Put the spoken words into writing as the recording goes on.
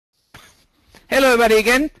Hello everybody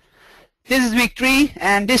again. This is week 3,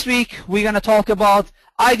 and this week we're going to talk about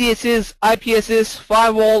IDSs, IPSs,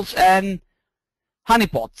 firewalls, and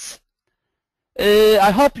honeypots. I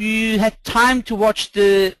hope you had time to watch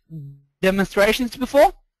the demonstrations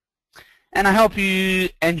before, and I hope you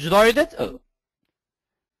enjoyed it.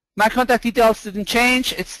 My contact details didn't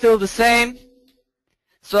change; it's still the same.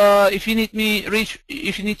 So if you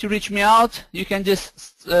need to reach me out, you can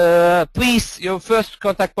just please, your first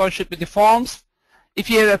contact point should be the forums. If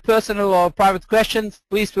you have personal or private questions,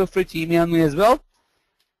 please feel free to email me as well.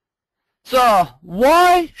 So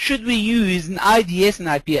why should we use an IDS and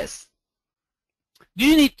IPS? Do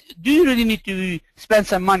you really need to spend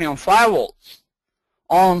some money on firewalls,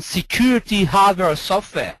 on security hardware or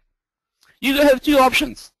software? You have two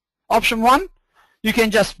options. Option 1, you can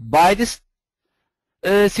just buy this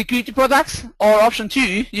security products, or option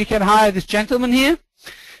 2, you can hire this gentleman here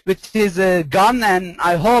with his gun, and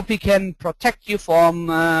I hope he can protect you from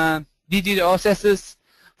DDoSs,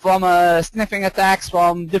 from sniffing attacks,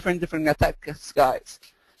 from different attacks, guys.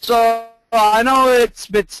 So I know it's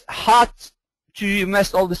a bit hard to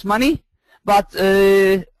invest all this money, but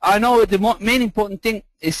I know the main important thing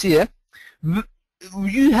is here.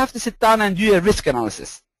 You have to sit down and do a risk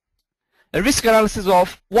analysis. A risk analysis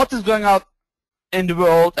of what is going on in the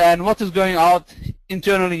world and what is going out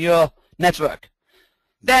internally in your network.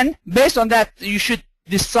 Then, based on that, you should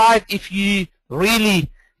decide if you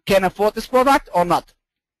really can afford this product or not.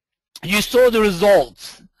 You saw the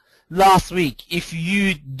results last week. If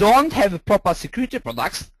you don't have proper security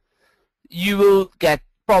products, you will get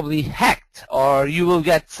probably hacked, or you will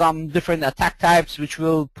get some different attack types which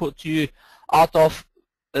will put you out of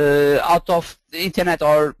the internet,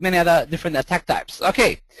 or many other different attack types.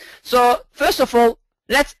 Okay, so first of all,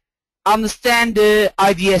 let's understand the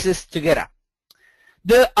IDSs together.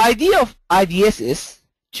 The idea of IDS is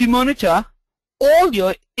to monitor all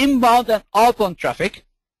your inbound and outbound traffic,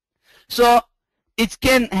 so it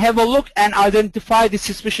can have a look and identify the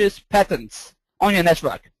suspicious patterns on your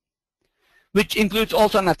network, which includes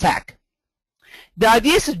also an attack. The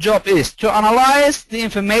IDS's job is to analyze the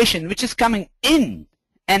information which is coming in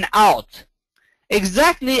and out,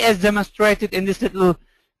 exactly as demonstrated in this little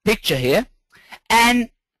picture here, and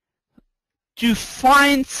to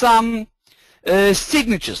find some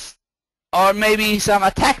signatures or maybe some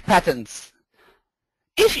attack patterns.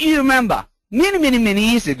 If you remember,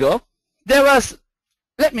 many years ago, there was,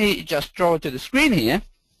 let me just draw it to the screen here.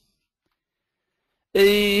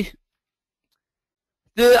 The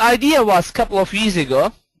idea was a couple of years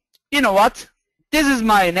ago, you know what, this is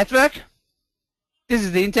my network, this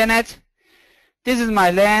is the internet, this is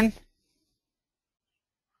my LAN,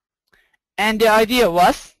 and the idea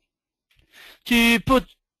was to put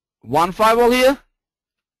one firewall here,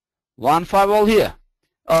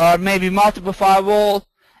 or maybe multiple firewall,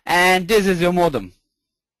 and this is your modem.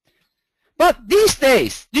 But these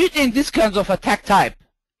days, do you think this kind of attack type,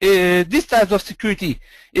 this type of security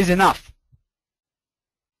is enough?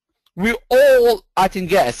 We all, I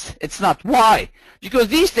think, guess it's not. Why? Because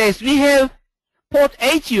these days we have port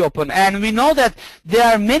 80 open, and we know that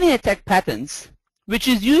there are many attack patterns which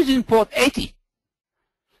is using port 80.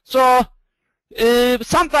 So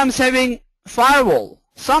sometimes having firewall,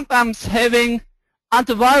 sometimes having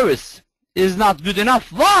antivirus is not good enough.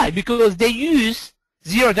 Why? Because they use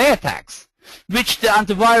zero-day attacks, which the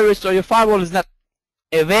antivirus or your firewall is not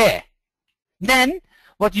aware. Then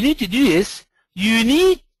what you need to do is you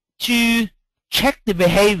need to check the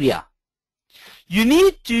behavior. You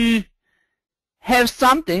need to have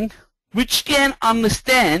something which can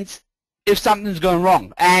understand if something's going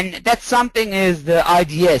wrong, and that something is the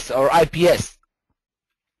IDS or IPS.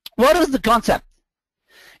 What is the concept?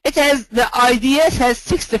 The IDS has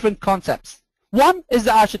 6 different concepts. 1 is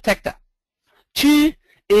the architecture. 2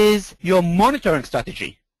 is your monitoring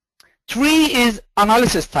strategy. 3 is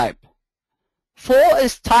analysis type. 4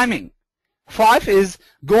 is timing. 5 is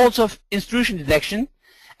goals of intrusion detection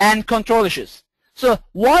and control issues. So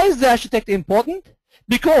why is the architecture important?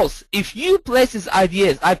 Because if you place this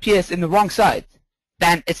IPS in the wrong side,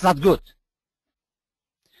 then it's not good.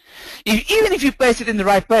 Even if you place it in the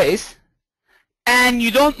right place and you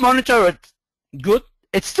don't monitor it good,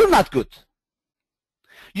 it's still not good.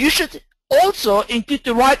 You should also include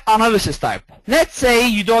the right analysis type. Let's say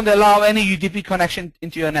you don't allow any UDP connection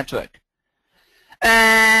into your network,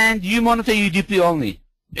 and you monitor UDP only.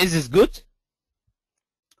 Is this good?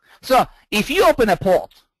 So if you open a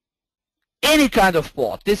port, any kind of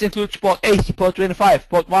port, this includes port 80, port 25,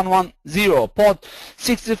 port 110, port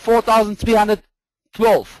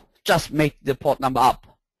 64312, just make the port number up.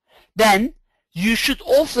 Then you should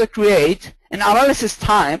also create an analysis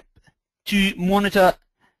type to monitor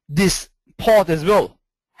this port as well.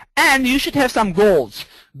 And you should have some goals.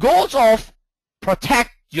 Goals of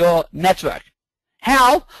protect your network.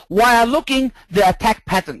 How? While looking the attack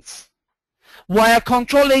patterns, while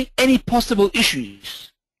controlling any possible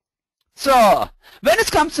issues. So when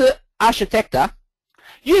it comes to architecture,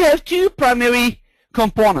 you have two primary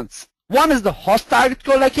components. One is the host target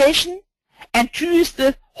collocation, and two is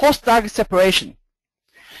the host target separation.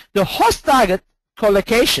 The host target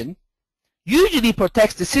collocation usually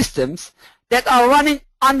protects the systems that are running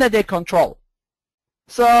under their control.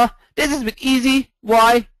 So this is a bit easy.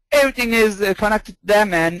 Why? Everything is connected to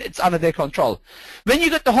them and it's under their control. When you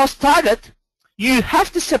get the host target, you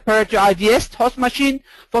have to separate your IDS host machine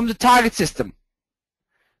from the target system,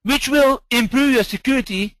 which will improve your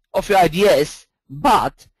security of your IDS,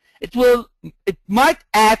 but it might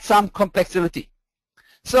add some complexity.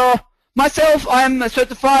 So myself, I'm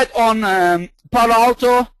certified on Palo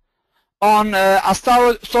Alto, on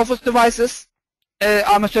Astaro Sophos devices.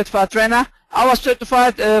 I'm a certified trainer. I was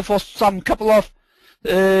certified for some couple of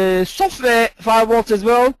software firewalls as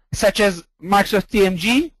well, such as Microsoft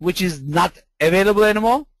TMG, which is not available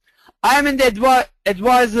anymore. I am in the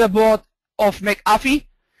advisor board of McAfee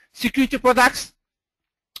security products.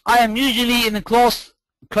 I am usually in a close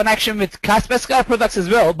connection with Kaspersky products as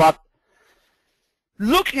well, but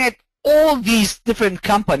looking at all these different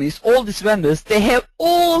companies, all these vendors, they have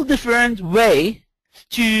all different way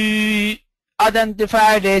to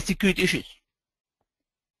identify their security issues.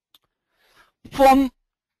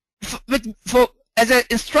 As an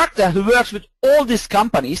instructor who works with all these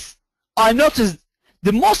companies, I noticed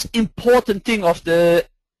the most important thing of the,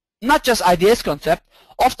 not just IDS concept,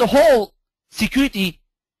 of the whole security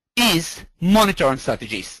is monitoring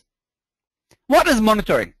strategies. What is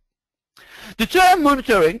monitoring? The term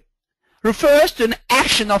monitoring refers to an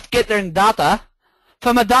action of gathering data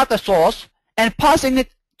from a data source and passing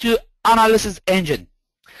it to analysis engine.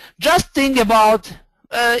 Just think about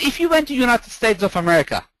if you went to United States of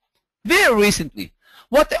America very recently,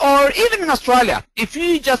 or even in Australia, if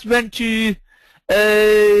you just went to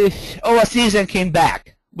overseas and came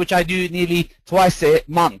back, which I do nearly twice a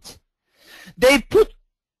month, they put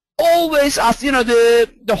always, as you know,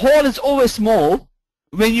 the hall is always small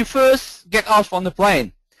when you first get out from the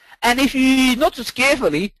plane, and if you notice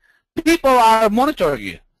carefully, people are monitoring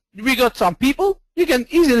you. We got some people, you can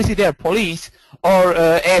easily see they're police or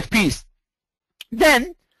AFPs.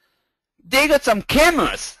 Then they got some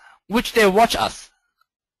cameras which they watch us.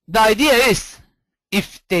 The idea is,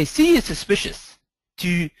 if they see you suspicious,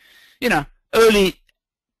 to, you know, earlier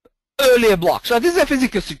block. So this is a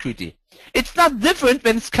physical security. It's not different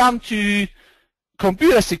when it's come to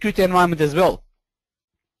computer security environment as well.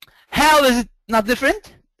 How is it not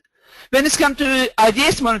different? When it's come to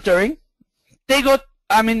IDS monitoring, they got,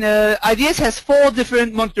 IDS has 4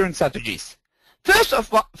 different monitoring strategies.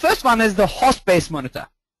 First one is the host-based monitor,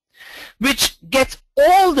 which gets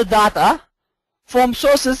all the data from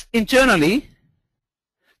sources internally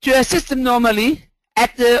to a system normally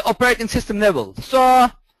at the operating system level. So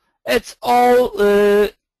it's all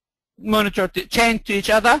monitored, chained to each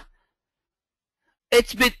other.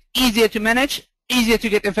 It's a bit easier to manage, easier to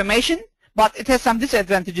get information, but it has some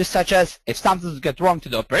disadvantages, such as if something gets wrong to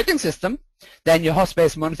the operating system, then your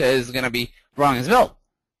host-based monitor is going to be wrong as well.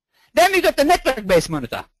 Then we got the network-based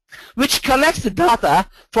monitor, which collects the data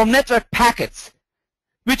from network packets,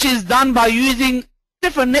 which is done by using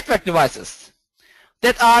different network devices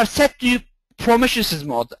that are set to promiscuous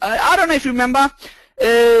mode. I don't know if you remember,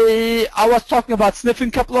 I was talking about sniffing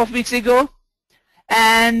a couple of weeks ago,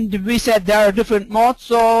 and we said there are different modes.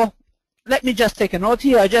 So let me just take a note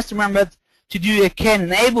here. I just remembered to do a can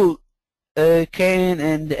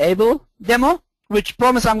enable demo, which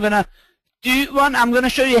promise I'm gonna do one. I'm gonna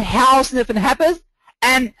show you how sniffing happens,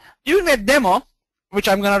 and during that demo, which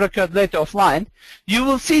I'm gonna record later offline, you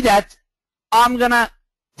will see that I'm gonna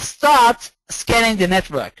start scanning the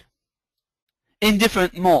network in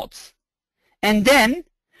different modes, and then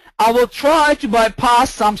I will try to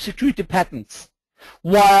bypass some security patterns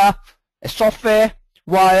via a software,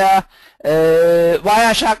 via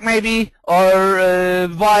Wireshark maybe, or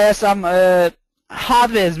via some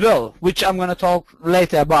hardware as well, which I'm going to talk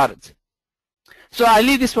later about it. So I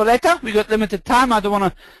leave this for later. We got limited time. I don't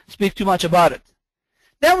want to speak too much about it.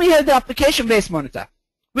 Then we have the application-based monitor,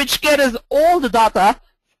 which gathers all the data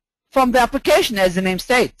from the application, as the name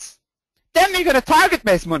states. Then we got a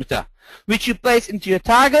target-based monitor, which you place into your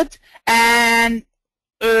target, and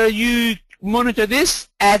you monitor this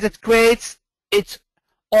as it creates its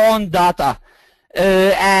own data,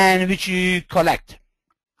 and which you collect.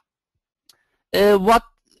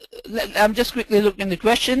 I'm just quickly looking at the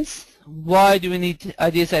questions. why do we need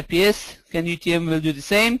IDS IPS? Can UTM will do the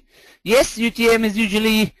same? Yes, UTM is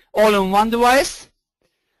usually all in one device.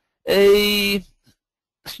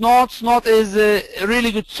 Snort is a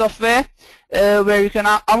really good software where you can.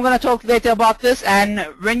 I'm going to talk later about this. And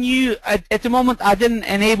when you at the moment I didn't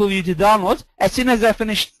enable you to download. As soon as I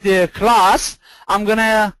finish the class, I'm going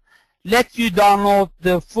to let you download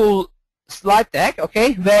the full slide deck,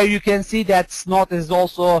 okay, where you can see that Snort is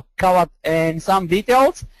also covered in some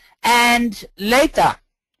details. And later,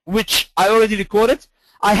 which I already recorded,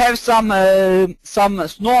 I have some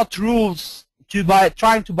Snort rules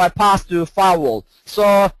trying to bypass the firewall.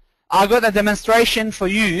 So I got a demonstration for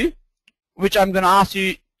you, which I'm going to ask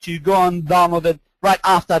you to go and download it right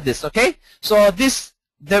after this, okay? So this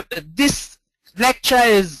lecture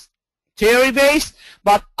is theory based,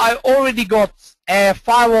 but I already got a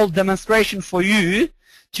firewall demonstration for you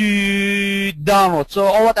to download. So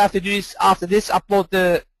all what I have to do is after this upload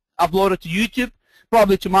it to YouTube.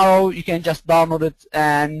 Probably tomorrow you can just download it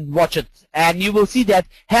and watch it, and you will see that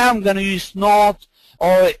how I'm going to use Snort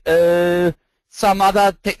or some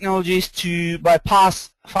other technologies to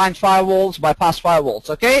bypass firewalls.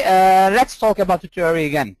 Okay, let's talk about the theory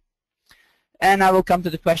again, and I will come to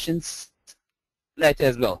the questions later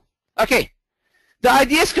as well. Okay, the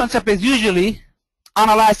IDS concept is usually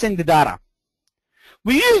analyzing the data.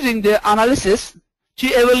 We're using the analysis to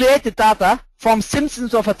evaluate the data from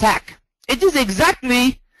symptoms of attack. It is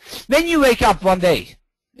exactly when you wake up one day,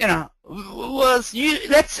 you know,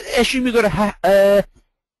 let's assume you got a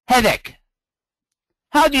headache.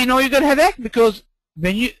 How do you know you got a headache? Because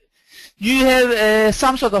when you have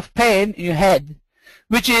some sort of pain in your head,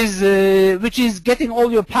 which is getting all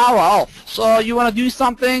your power off. So you want to do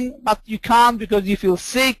something, but you can't because you feel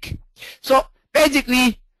sick. So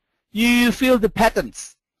basically, you feel the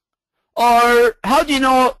patterns. Or how do you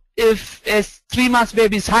know if a 3-month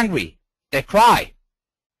baby is hungry? They cry.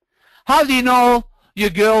 How do you know your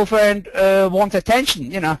girlfriend wants attention?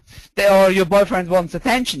 You know, or your boyfriend wants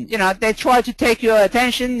attention. You know, they try to take your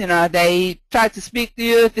attention. You know, they try to speak to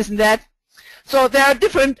you, this and that. So there are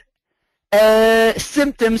different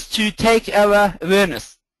symptoms to take our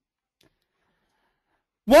awareness.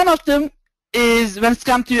 One of them is, when it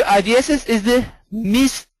comes to IDSs, is the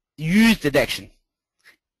misuse detection.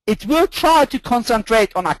 It will try to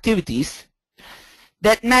concentrate on activities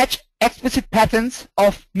that match explicit patterns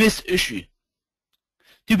of misuse.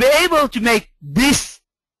 To be able to make this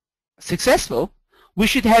successful, we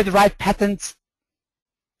should have the right patterns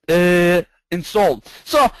installed.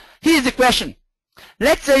 So here's the question.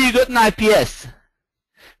 Let's say you got an IPS,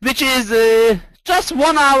 which is just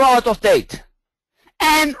 1 hour out of date.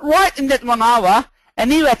 And right in that 1 hour, a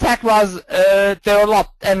new attack was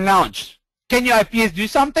developed and launched. Can your IPS do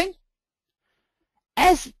something?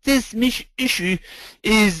 As this issue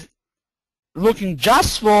is looking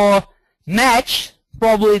just for match,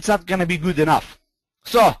 probably it's not going to be good enough.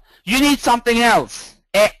 So you need something else,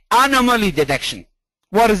 an anomaly detection.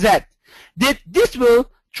 What is that? This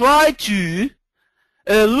will try to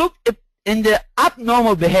look in the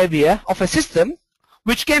abnormal behavior of a system,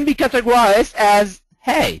 which can be categorized as,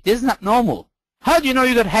 hey, this is not normal. How do you know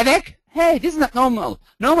you got a headache? Hey, this is not normal.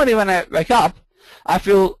 Normally when I wake up, I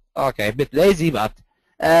feel, okay, a bit lazy, but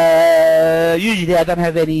usually I don't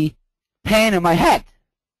have any pain in my head.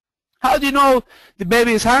 How do you know the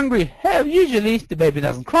baby is hungry? Hey, usually the baby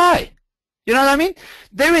doesn't cry. You know what I mean?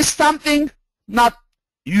 There is something not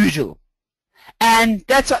usual. And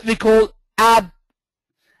that's what we call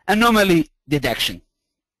anomaly detection.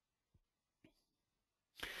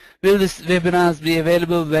 Will this webinar be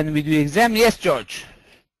available when we do exam? Yes, George.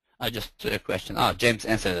 I just saw a question. Oh, James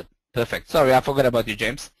answered it. Perfect. Sorry, I forgot about you,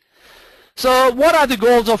 James. So what are the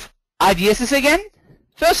goals of IDSs again?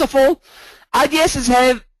 First of all, IDSs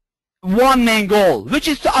have one main goal, which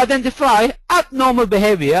is to identify abnormal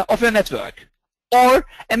behavior of your network or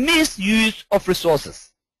a misuse of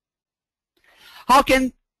resources. How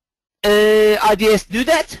can IDS do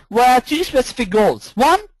that? Well, 2 specific goals.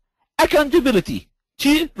 1, accountability.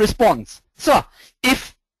 2, response. So,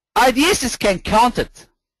 if IDSs can count it,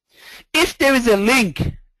 if there is a link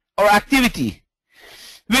or activity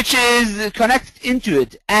which is connected into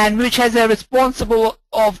it and which has a responsible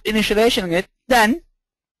of initializing it, then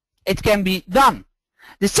it can be done.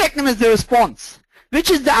 The second is the response, which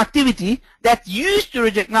is the activity that used to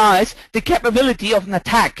recognize the capability of an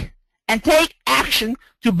attack and take action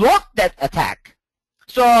to block that attack.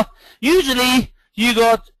 So usually you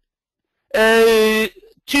got 2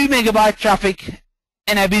 megabyte traffic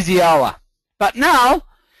in a busy hour, but now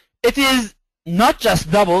it is not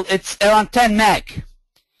just double, it's around 10 meg.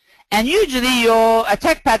 And usually your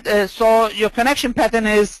attack pattern, so your connection pattern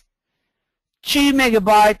is 2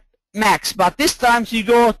 megabyte max, but this time you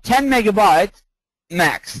go 10 megabyte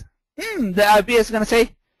max. The IPS is going to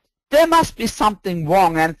say there must be something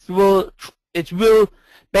wrong, and it will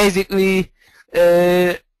basically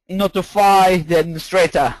notify the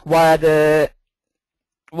administrator via the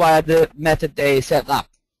method they set up.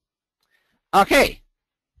 Okay.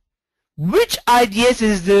 Which IDS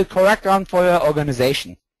is the correct one for your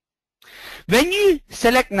organization? When you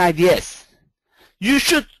select an IDS, you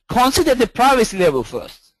should consider the privacy level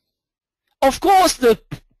first. Of course, the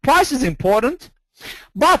price is important,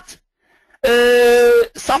 but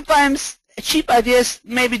sometimes a cheap IDS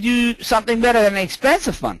maybe do something better than an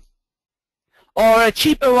expensive one. Or a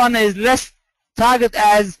cheaper one is less target,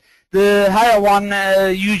 as the higher one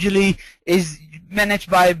usually is managed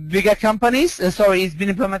by bigger companies. It's been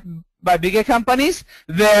implemented by bigger companies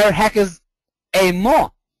where hackers aim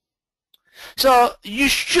more. So you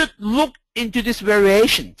should look into these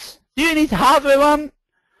variations. Do you need hardware one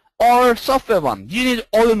or software one? Do you need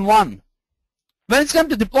all-in-one? When it comes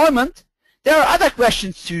to deployment, there are other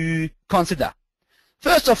questions to consider.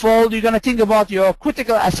 First of all, you're going to think about your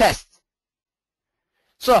critical assets.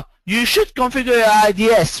 So you should configure your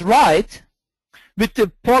IDS right with the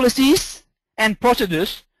policies and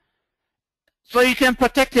procedures so you can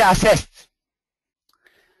protect your assets.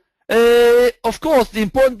 Of course, the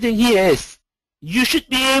important thing here is you should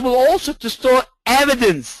be able also to store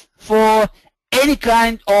evidence for any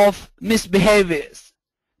kind of misbehaviors.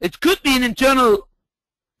 It could be an internal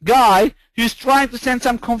guy who's trying to send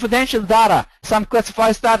some confidential data, some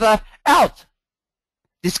classified data out.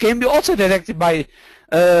 This can be also detected by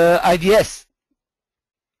IDS.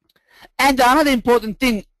 And another important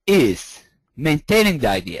thing is maintaining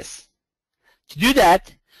the IDS. To do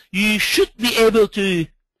that, you should be able to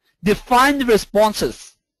define the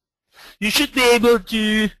responses. You should be able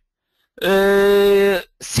to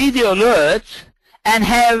see the alert and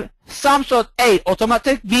have some sort A,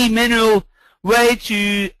 automatic, B, manual way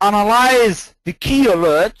to analyze the key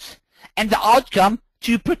alert and the outcome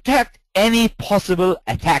to protect any possible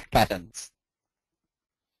attack patterns.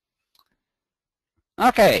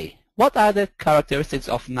 Okay, what are the characteristics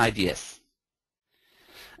of an IDS?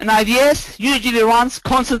 An IDS usually runs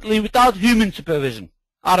constantly without human supervision.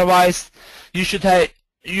 Otherwise, you should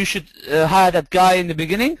hire that guy in the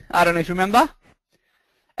beginning. I don't know if you remember.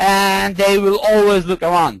 And they will always look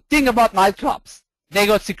around. Think about nightclubs. They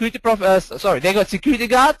got security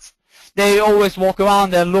guards. They always walk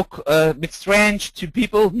around and look a bit strange to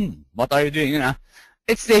people. What are you doing? You know,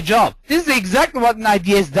 it's their job. This is exactly what an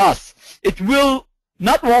IDS does. It will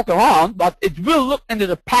not walk around, but it will look into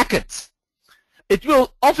the packets. It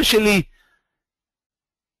will officially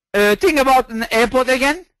think about an airport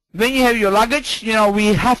again. When you have your luggage, you know, we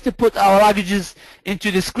have to put our luggages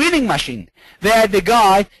into the screening machine, where the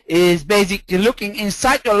guy is basically looking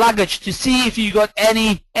inside your luggage to see if you got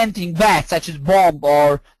anything bad, such as bomb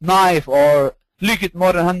or knife or liquid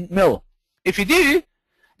more than 100 mil. If you do,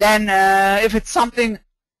 then if it's something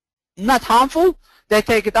not harmful, they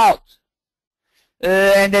take it out.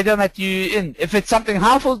 And they don't let you in. If it's something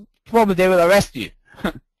harmful, probably they will arrest you.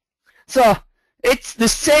 So it's the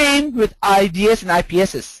same with IDS and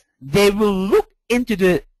IPSs. They will look into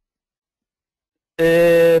the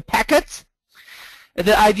packets.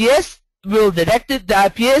 The IDS will detect it. The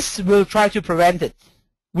IPS will try to prevent it.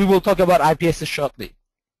 We will talk about IPSs shortly.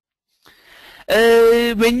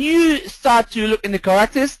 When you start to look in the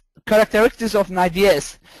characteristics of an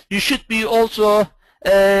IDS, you should be also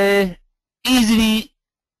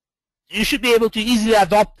you should be able to easily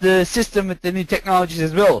adopt the system with the new technologies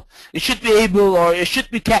as well. It should be able, or it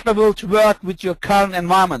should be capable to work with your current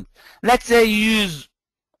environment. Let's say you use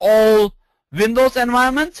all Windows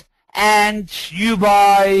environment and you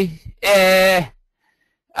buy IDS,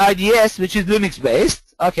 which is Linux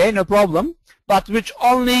based. Okay, no problem. But which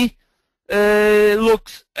only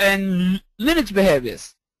looks in Linux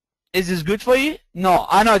behaviors. Is this good for you? No,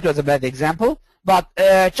 I know it was a bad example, but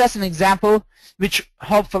just an example which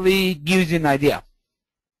hopefully gives you an idea.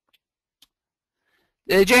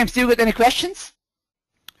 James, do you got any questions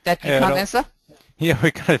that you can't answer? Yeah,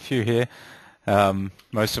 we got a few here,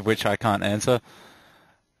 most of which I can't answer.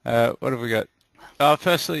 What have we got?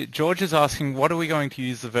 Firstly, George is asking, what are we going to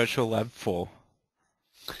use the virtual lab for?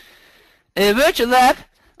 A virtual lab?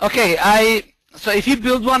 Okay, so if you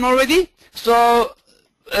build one already, so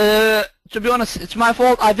to be honest, it's my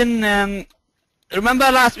fault. I didn't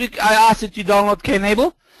remember last week I asked you to download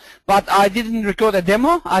Kenable, but I didn't record a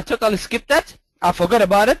demo. I totally skipped that. I forgot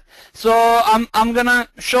about it. So I'm gonna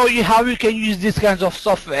show you how you can use these kinds of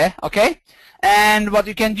software, okay? And what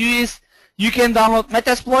you can do is you can download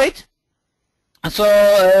Metasploit.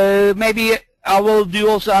 So maybe I will do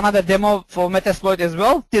also another demo for Metasploit as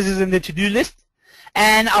well. This is in the to-do list.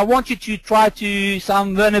 And I want you to try to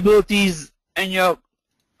some vulnerabilities in your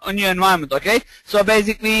environment, okay? So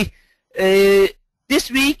basically,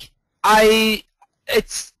 this week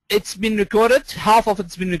it's been recorded. Half of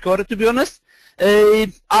it's been recorded, to be honest.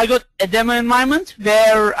 I got a demo environment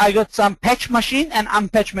where I got some patch machine and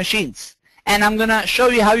unpatched machines, and I'm gonna show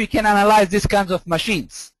you how you can analyze these kinds of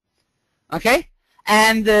machines, okay?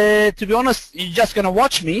 And to be honest, you're just gonna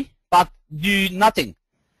watch me, but do nothing.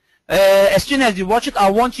 As soon as you watch it, I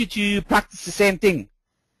want you to practice the same thing,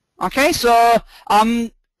 okay? So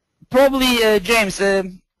probably James,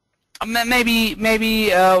 maybe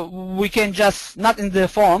we can just, not in the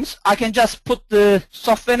forms, I can just put the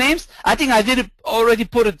software names. I think I did already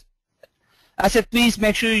put it. I said please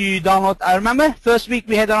make sure you download. I remember first week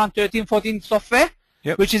we had around 13, 14 software,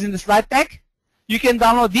 yep, which is in the slide deck. You can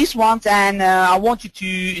download these ones, and I want you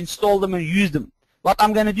to install them and use them. What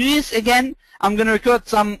I'm going to do is, again, I'm going to record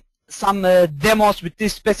some demos with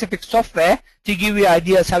this specific software to give you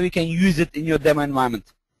ideas how you can use it in your demo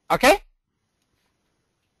environment. Okay?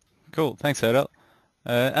 Cool. Thanks, Erdal.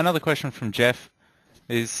 Another question from Jeff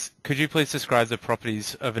is, could you please describe the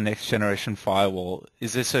properties of a next-generation firewall?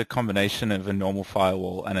 Is this a combination of a normal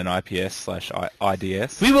firewall and an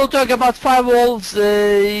IPS/IDS? We will talk about firewalls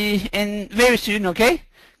in very soon, okay?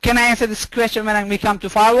 Can I answer this question when we come to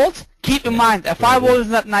firewalls? Keep in mind, a firewall is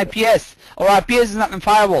not an IPS, or IPS is not a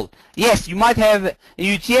firewall. Yes, you might have a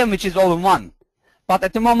UTM, which is all in one. But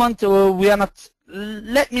at the moment, we are not.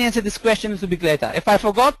 Let me answer this question a little bit later. If I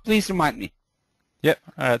forgot, please remind me. Yep.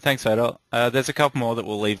 All right. Thanks, Erdal. There's a couple more that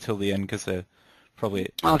we'll leave till the end because they're probably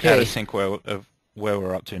okay. Out of sync where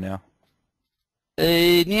we're up to now.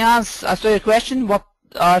 Niaz, I saw your question. What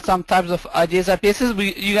are some types of IDS IPSs?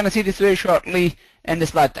 You're going to see this very shortly in the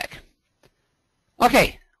slide deck.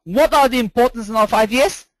 Okay. What are the importance of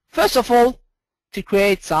IDS? First of all, to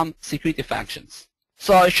create some security functions.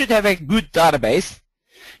 So it should have a good database.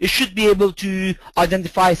 It should be able to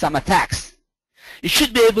identify some attacks. It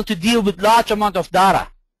should be able to deal with large amount of data,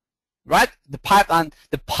 right? The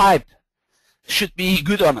pipe should be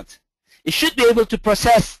good on it. It should be able to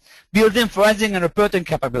process built-in forensic and reporting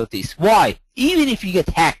capabilities. Why? Even if you get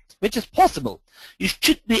hacked, which is possible, you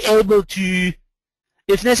should be able to,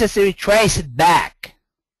 if necessary, trace it back.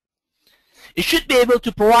 It should be able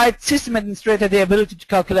to provide system administrator the ability to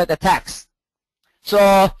calculate attacks.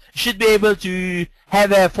 So it should be able to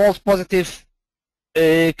have a false positive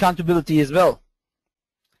accountability as well.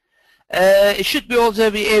 It should be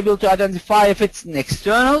also be able to identify if it's an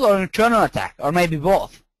external or internal attack, or maybe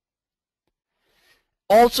both.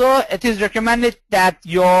 Also, it is recommended that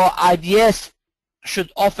your IDS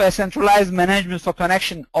should offer centralized management for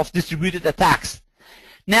connection of distributed attacks.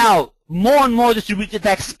 Now, more and more distributed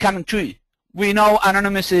attacks coming through. We know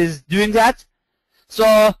Anonymous is doing that.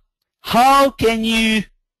 So how can you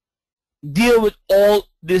deal with all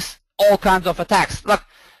kinds of attacks? Like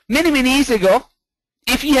many years ago,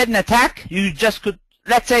 if you had an attack, you just could,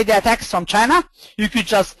 let's say the attack is from China, you could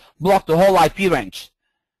just block the whole IP range.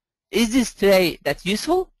 Is this today that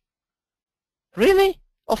useful? Really?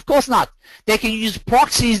 Of course not. They can use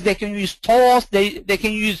proxies, they can use Tor, they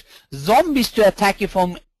can use zombies to attack you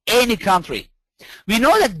from any country. We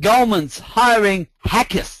know that governments hiring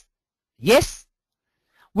hackers. Yes?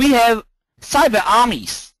 We have cyber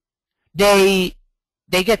armies. They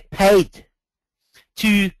get paid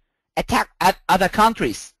to attack at other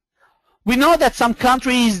countries. We know that some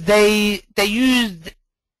countries they use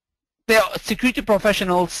their security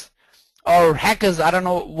professionals or hackers, I don't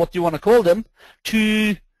know what you want to call them,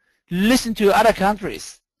 to listen to other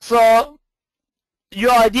countries. So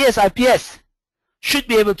your IDS IPS should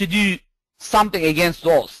be able to do something against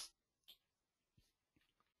those.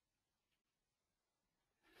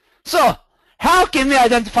 So how can we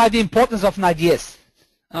identify the importance of an IDS?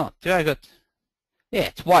 Oh, very good.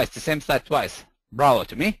 Yeah, twice, the same slide twice. Bravo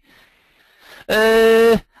to me.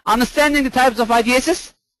 Understanding the types of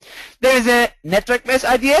IDSs. There is a network-based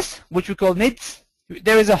IDS, which we call NIDS.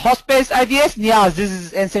 There is a host-based IDS. Niaz, this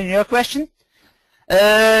is answering your question.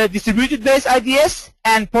 Distributed-based IDS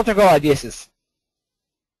and protocol IDSs.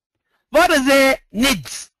 What is a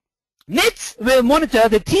NIDS? NIDS will monitor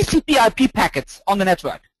the TCP/IP packets on the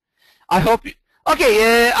network. I hope you...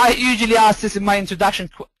 Okay, I usually ask this in my introduction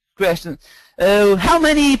question. How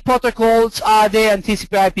many protocols are there in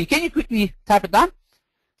TCP/IP? Can you quickly type it down?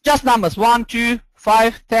 Just numbers. 1, 2,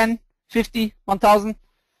 5, 10, 50, 1,000.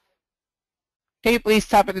 Can you please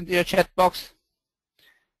type it into your chat box?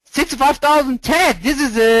 65,000. Ted, this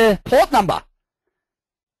is a port number.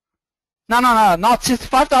 No, not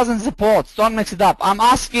 65,000 supports. Don't mix it up. I'm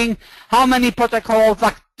asking how many protocols,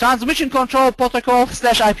 like transmission control protocol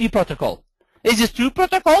 / IP protocol. Is it 2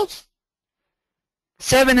 protocols?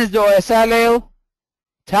 7 is the OSLL.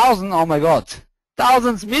 1,000, oh my god.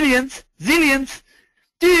 Thousands, millions, zillions.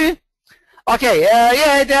 2. Okay,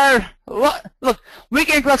 yeah, there. Look, we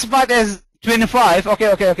can classify it as 25.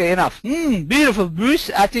 Okay, enough. Beautiful, Bruce.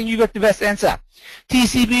 I think you got the best answer.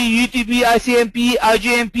 TCP, UTP, ICMP,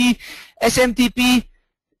 IGMP, SMTP.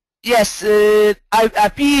 Yes,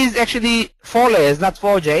 IP is actually 4 layers, not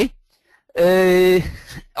 4J.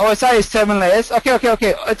 OSI is 7 layers. Okay.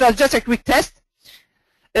 It was just a quick test.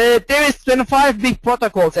 There is 25 big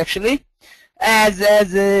protocols actually, as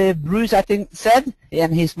Bruce I think said,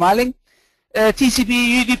 and he's smiling.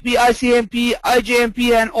 TCP, UDP, ICMP,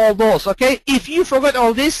 IGMP, and all those. Okay. If you forgot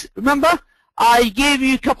all this, remember I gave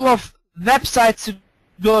you a couple of websites to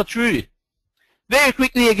go through. Very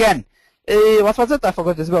quickly again. What was it? I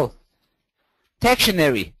forgot as well.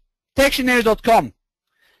 Dictionary. Dictionary.com.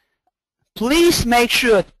 Please make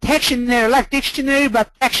sure dictionary, like dictionary,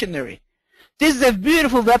 but dictionary. This is a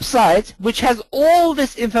beautiful website which has all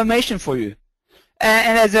this information for you,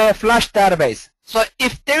 and as a flash database. So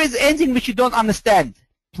if there is anything which you don't understand,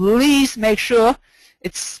 please make sure,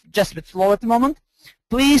 it's just a bit slow at the moment,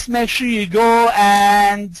 please make sure you go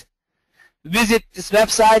and visit this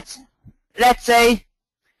website. Let's say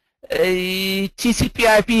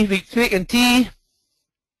TCP/IP, we click on T,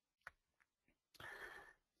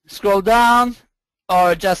 scroll down,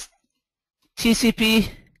 or just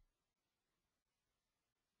TCP/IP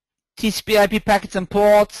packets and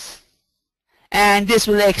ports, and this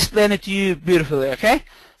will explain it to you beautifully. Okay,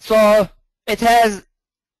 so it has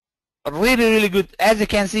really good, as you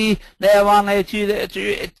can see, layer 1, layer 2, layer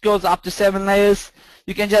 3, it goes up to 7 layers.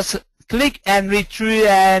 You can just click and read through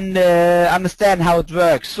and understand how it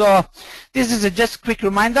works. So this is just a quick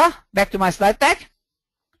reminder. Back to my slide deck.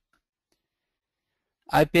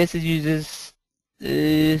 IPS uses,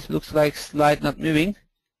 looks like slide not moving.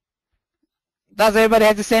 Does everybody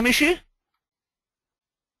have the same issue?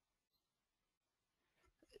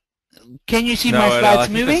 Can you see my slides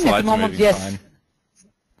moving at the moment? Yes. Fine.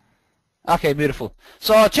 Okay, beautiful.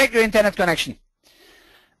 So check your internet connection.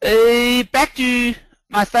 Back to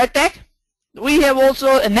my slide deck. We have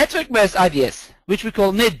also a network-based IDS, which we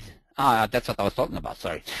call NID. That's what I was talking about,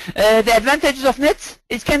 sorry. The advantages of NIDs,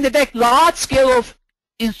 it can detect large scale of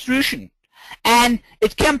intrusion, and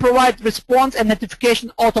it can provide response and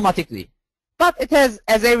notification automatically. But it has,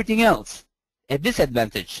 as everything else, a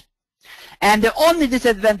disadvantage. And the only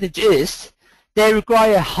disadvantage is they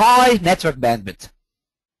require high network bandwidth.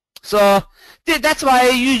 So that's why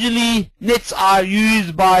usually NIDs are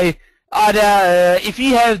used by other, if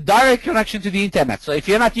you have direct connection to the internet. So if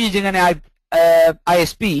you're not using an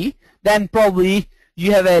ISP, then probably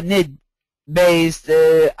you have a NID-based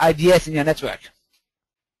IDS in your network.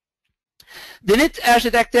 The NID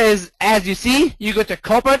architecture is, as you see, you got a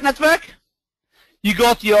corporate network, you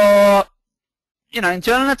got your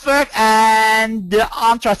internal network, and the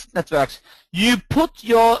untrusted networks. You put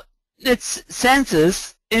your NIDs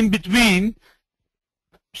sensors in between,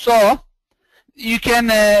 so you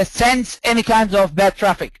can sense any kinds of bad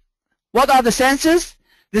traffic. What are the sensors?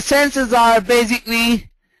 The sensors are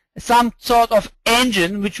basically some sort of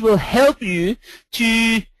engine which will help you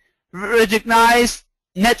to recognize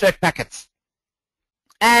network packets.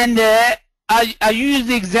 And I used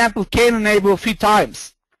the example K-enable a few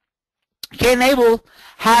times. K-enable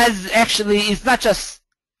has actually, it's not just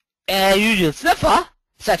a usual sniffer,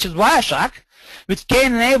 such as Wireshark. With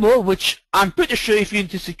K-enable, which I'm pretty sure if you're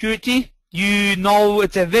into security, you know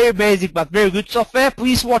it's a very basic but very good software.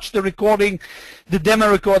 Please watch the recording, the demo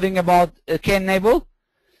recording about K-enable.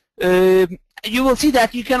 You will see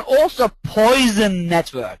that you can also poison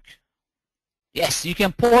network. Yes, you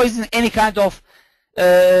can poison any kind of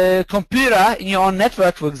computer in your own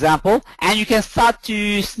network, for example, and you can start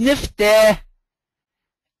to sniff their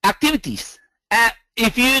activities.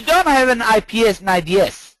 If you don't have an IPS and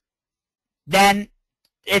IDS, then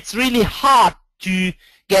it's really hard to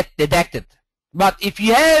get detected. But if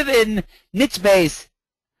you have an NIDS-based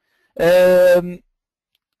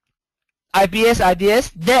IPS,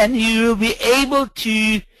 IDS, then you will be able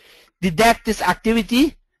to detect this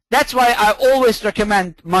activity. That's why I always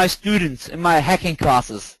recommend my students in my hacking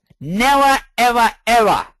classes, never,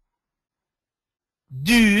 ever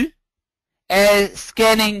do a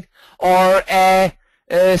scanning or a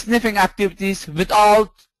sniffing activities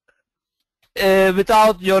without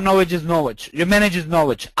your knowledge, your manager's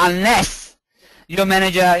knowledge, unless your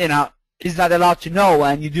manager, is not allowed to know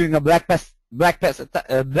and you're doing a black box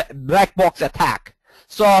attack.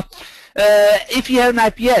 So if you have an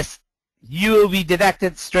IPS, you will be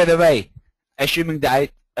detected straight away, assuming the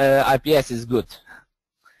IPS is good.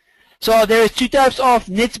 So there are two types of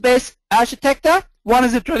NITs-based architecture. One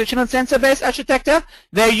is the traditional sensor-based architecture,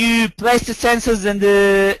 where you place the sensors in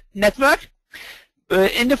the network,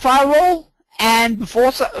 in the firewall, and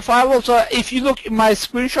before firewall. So if you look at my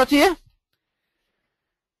screenshot here,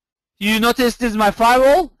 you notice this is my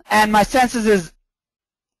firewall, and my sensors is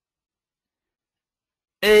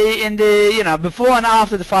in the before and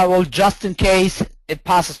after the firewall, just in case it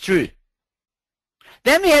passes through.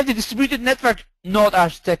 Then we have the distributed network node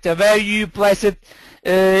architecture, where you place it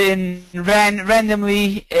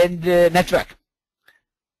randomly in the network.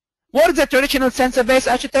 What is a traditional sensor-based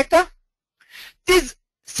architecture? This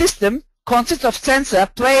system consists of sensor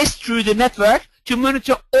placed through the network to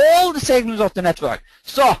monitor all the segments of the network.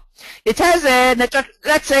 So it has a network,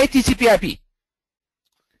 let's say TCP/IP.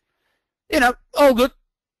 All good.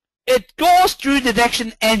 It goes through the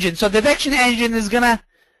detection engine. So the detection engine is gonna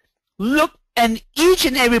look at each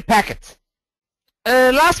and every packet.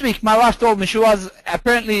 Last week, my wife told me she was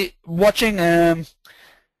apparently watching.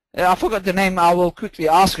 I forgot the name. I will quickly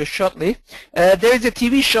ask her shortly. There is a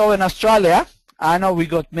TV show in Australia. I know we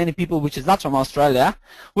got many people which is not from Australia,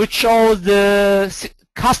 which shows the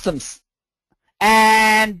customs,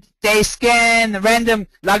 and they scan random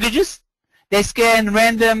luggages, they scan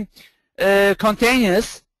random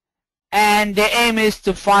containers, and the aim is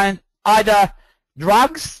to find either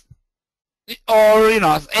drugs or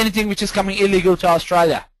anything which is coming illegal to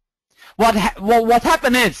Australia. What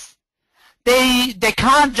happened is they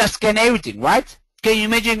can't just scan everything, right? Can you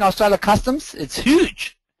imagine Australia customs? It's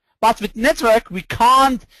huge. But with network, we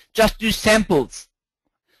can't just do samples.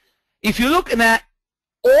 If you look in an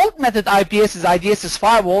old method IPSs, IDSs,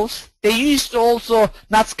 firewalls, they used to also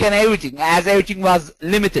not scan everything, as everything was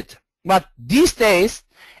limited. But these days,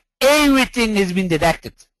 everything has been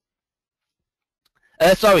detected.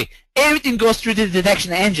 Everything goes through the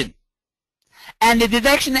detection engine. And the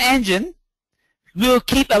detection engine will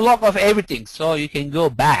keep a log of everything, so you can go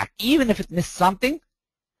back. Even if it missed something,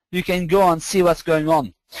 you can go and see what's going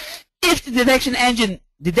on. If the detection engine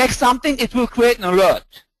detects something, it will create an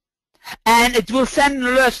alert. And it will send an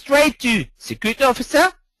alert straight to security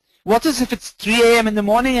officer. What is if it's 3 a.m. in the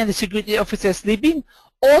morning and the security officer is sleeping?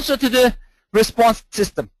 Also to the response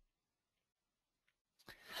system.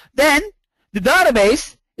 Then, the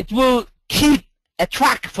database, it will keep a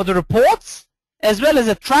track for the reports as well as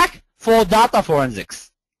a track for data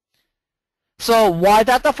forensics. So why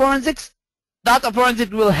data forensics? Data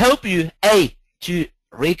forensics will help you A, to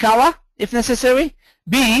recover if necessary,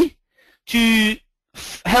 B, to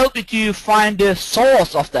help you to find the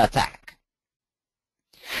source of the attack.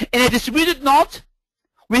 In a distributed node,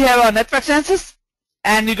 we have our network sensors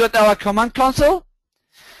and we got our command console.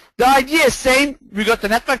 The idea is same. We got the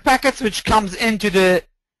network packets which comes into the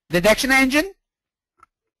detection engine.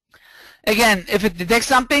 Again, if it detects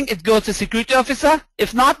something, it goes to security officer.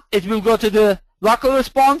 If not, it will go to the local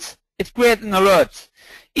response. It creates an alert.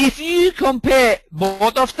 If you compare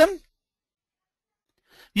both of them,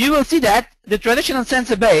 you will see that the traditional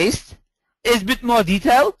sensor-based is a bit more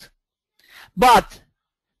detailed, but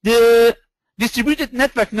the distributed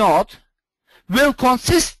network node will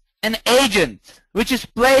consist an agent which is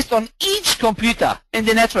placed on each computer in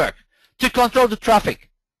the network to control the traffic.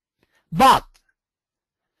 But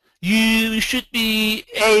you should be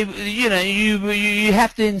able, you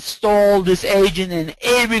have to install this agent in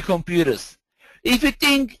every computer. If you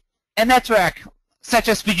think a network such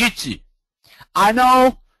as Fujitsu, I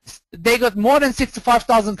know they got more than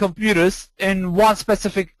 65,000 computers in one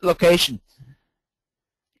specific location.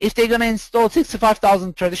 If they're going to install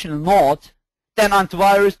 65,000 traditional nodes, then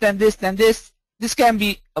antivirus, then this can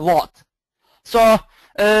be a lot. So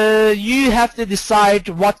you have to decide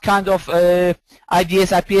what kind of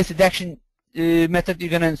IDS, IPS detection method you're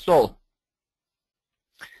going to install.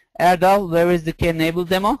 Erdal, where is the K-enable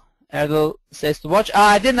demo? Erdal says to watch.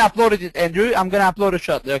 I didn't upload it yet, Andrew. I'm going to upload it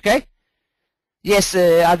shortly, okay? Yes,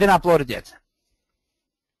 I didn't upload it yet.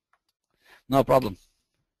 No problem.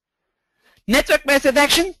 Network-based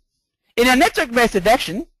detection. In a network-based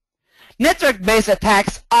detection, network-based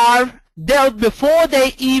attacks are dealt before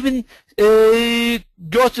they even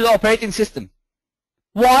go to the operating system.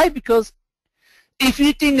 Why? Because if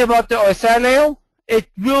you think about the OSI layer, it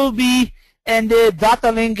will be in the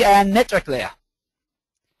data link and network layer.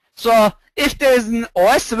 So if there is an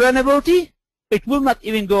OS vulnerability, it will not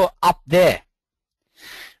even go up there.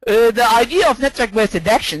 The idea of network-based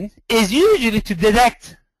detection is usually to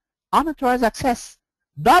detect unauthorized access,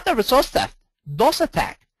 data resource theft, DOS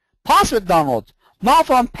attack, password download,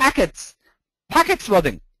 malformed packets, packet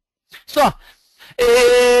flooding. So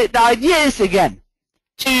the idea is, again,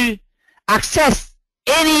 to access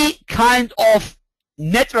any kind of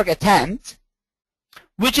network attempt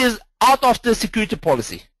which is out of the security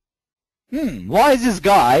policy. Why is this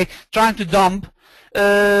guy trying to dump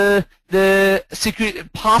the security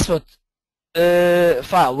password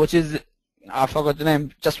file, which is, I forgot the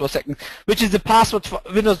name just for a second, which is the password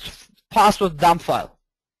Windows password dump file?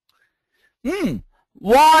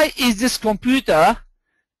 Why is this computer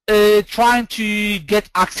trying to get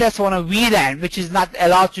access on a VLAN which is not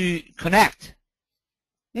allowed to connect?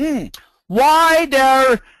 Why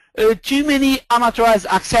there are too many unauthorized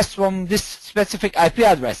access from this specific IP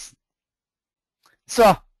address?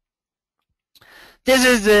 So this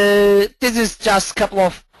is just a couple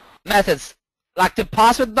of methods. Like the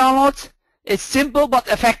password download, it's simple but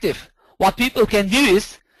effective. What people can do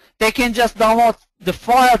is they can just download the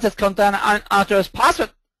files that contain unauthorized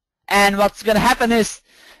password, and what's going to happen is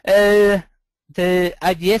the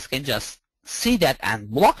IDS can just see that and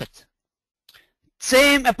block it.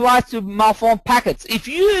 Same applies to malformed packets. If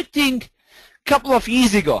you think a couple of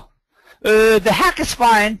years ago, the hackers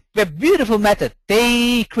find a beautiful method.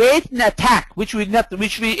 They create an attack, which we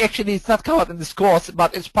actually, it's not covered in this course,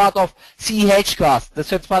 but it's part of CEH class, the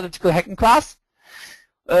Certified Ethical Hacking class.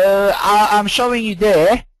 I'm showing you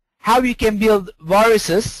there how you can build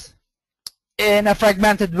viruses in a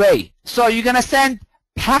fragmented way. So you're gonna send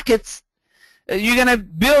packets. You're gonna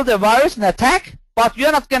build a virus, an attack, but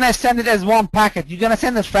you're not gonna send it as one packet. You're gonna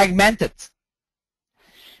send it fragmented.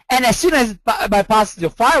 And as soon as it bypasses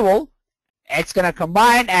your firewall, it's going to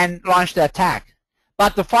combine and launch the attack.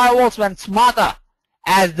 But the firewalls went smarter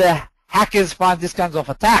as the hackers find these kinds of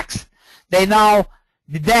attacks. They now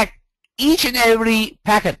detect each and every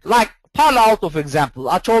packet. Like Palo Alto, for example.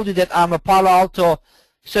 I told you that I'm a Palo Alto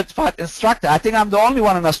certified instructor. I think I'm the only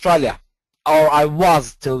one in Australia. Or I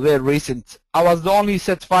was till very recent. I was the only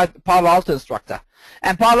certified Palo Alto instructor.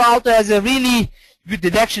 And Palo Alto has a really good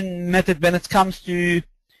detection method when it comes to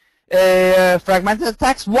fragmented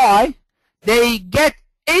attacks. Why? They get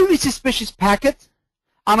every suspicious packet,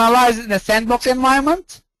 analyze it in a sandbox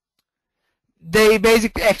environment. They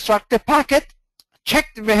basically extract the packet,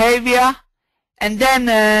 check the behavior, and then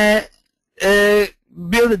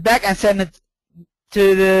build it back and send it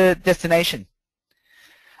to the destination.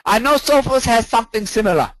 I know Sophos has something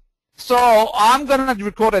similar. So I'm going to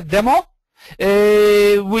record a demo,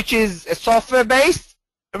 which is software-based.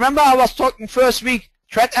 Remember I was talking first week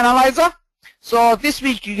threat analyzer? So this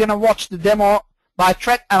week you're going to watch the demo by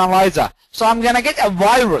threat analyzer. So I'm going to get a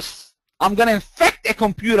virus. I'm going to infect a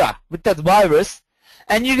computer with that virus,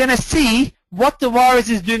 and you're going to see what the virus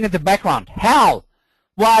is doing in the background. How?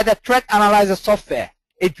 Via the threat analyzer software.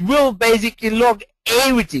 It will basically log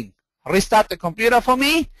everything, restart the computer for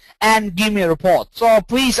me, and give me a report. So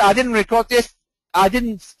please, I didn't record this. I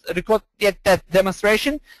didn't record yet that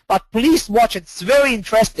demonstration, but please watch it. It's very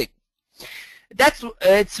interesting. This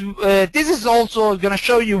is also going to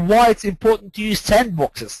show you why it's important to use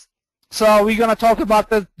sandboxes. So we're going to talk about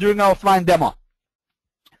that during our offline demo.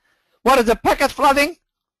 What is a packet flooding?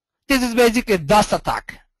 This is basically a dust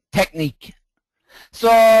attack technique.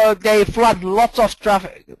 So they flood lots of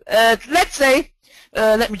traffic. Let's say,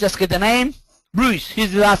 let me just get the name. Bruce,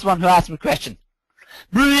 he's the last one who asked me a question.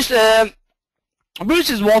 Bruce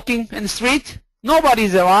is walking in the street.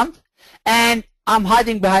 Nobody's around. And I'm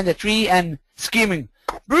hiding behind a tree and screaming,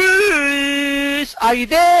 Bruce, are you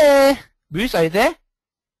there? Bruce, are you there?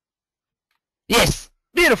 Yes,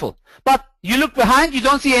 beautiful. But you look behind, you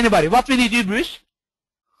don't see anybody. What will you do, Bruce?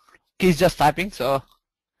 He's just typing, so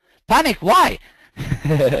panic. Why?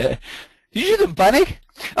 You shouldn't panic.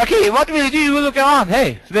 Okay, what will you do? You will look around.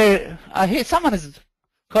 Hey, I hear someone is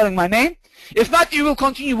calling my name. If not, you will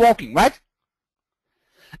continue walking, right?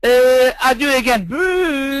 I'll do it again.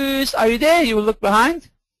 Bruce, are you there? You will look behind.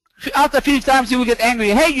 After a few times, you will get angry.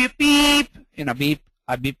 Hey, you beep. You know, beep.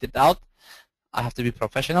 I beeped it out. I have to be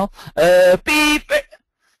professional. Beep.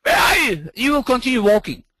 Where are you? You will continue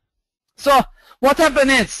walking. So what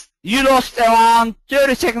happened is you lost around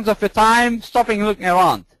 30 seconds of your time stopping looking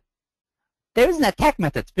around. There is an attack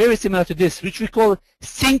method very similar to this, which we call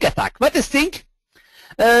sync attack. What is sync?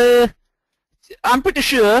 I'm pretty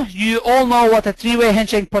sure you all know what a three-way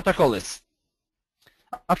handshake protocol is.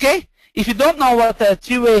 Okay? If you don't know what a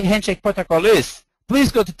three-way handshake protocol is,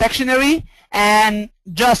 please go to dictionary and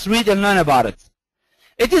just read and learn about it.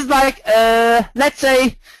 It is like, let's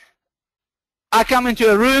say, I come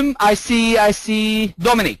into a room, I see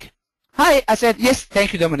Dominic. Hi, I said, yes,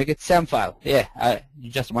 thank you, Dominic. It's Sam file. Yeah,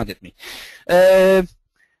 you just wanted me.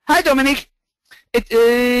 Hi, Dominic.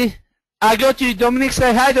 I go to Dominic,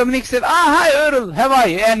 say hi. Dominic said, hi Erdal, how are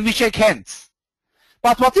you? And we shake hands.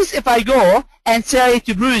 But what is if I go and say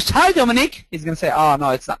to Bruce, hi Dominic? He's going to say, oh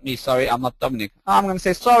no, it's not me, sorry, I'm not Dominic. I'm going to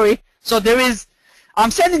say, sorry. So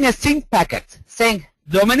I'm sending a sync packet saying,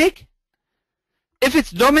 Dominic. If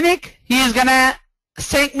it's Dominic, he is going to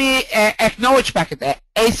send me an acknowledge packet, an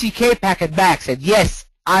ACK packet back, said, yes,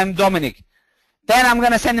 I'm Dominic. Then I'm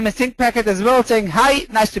going to send him a sync packet as well saying, hi,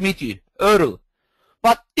 nice to meet you, Erdal.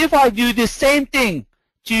 But if I do the same thing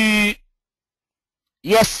to,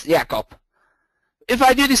 yes, Jakob. If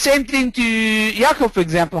I do the same thing to Jakob, for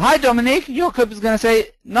example, hi Dominic, Jakob is going to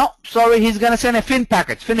say, no, sorry, he's going to send a finish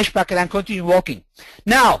packet and continue walking.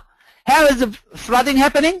 Now, how is the flooding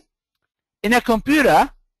happening? In a computer,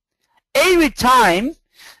 every time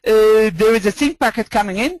there is a sync packet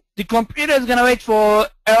coming in, the computer is going to wait for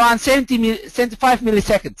around 75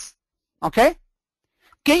 milliseconds. Okay?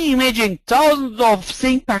 Can you imagine thousands of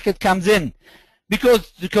sync packet comes in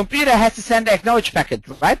because the computer has to send acknowledge packet,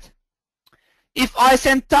 right? If I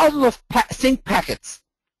send thousands of sync packets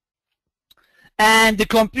and the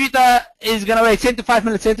computer is going to wait 75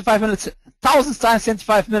 minutes, thousands times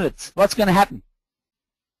 75 minutes, what's going to happen?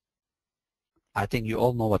 I think you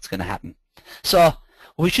all know what's going to happen. So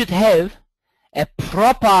we should have a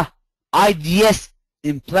proper IDS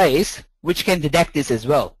in place which can detect this as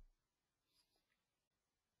well.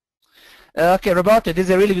 Okay, Roberto, this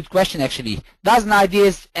is a really good question actually. Does an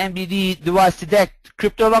IDS MBD device detect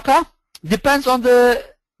CryptoLocker? Depends on the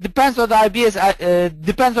IBS,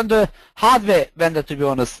 depends on the hardware vendor, to be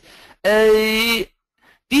honest.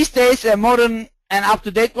 These days, a modern and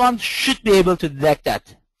up-to-date one should be able to detect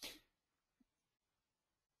that.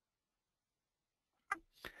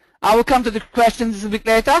 I will come to the questions a bit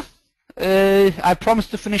later. I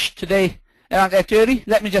promised to finish today around 8:30.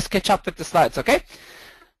 Let me just catch up with the slides, okay?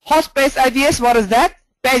 Host-based IDS, what is that?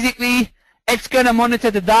 Basically, it's going to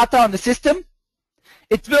monitor the data on the system.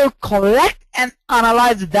 It will collect and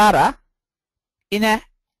analyze the data in an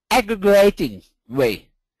aggregating way.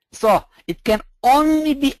 So it can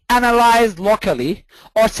only be analyzed locally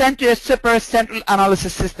or sent to a separate central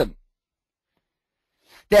analysis system.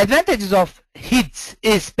 The advantages of HIDS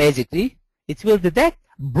is basically it will detect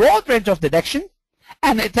broad range of detection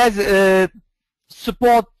and it has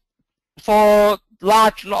support for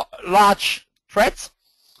large threats.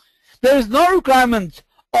 There is no requirement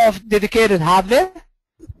of dedicated hardware.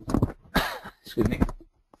 Excuse me.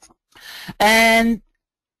 And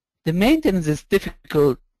the maintenance is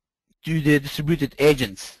difficult to the distributed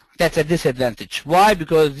agents. That's a disadvantage. Why?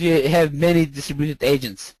 Because you have many distributed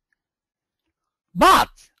agents. But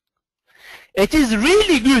it is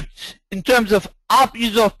really good in terms of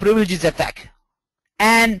abuse of privileges attack.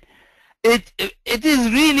 And it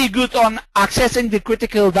is really good on accessing the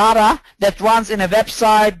critical data that runs in a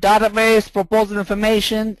website, database, proposal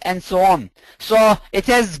information, and so on. So it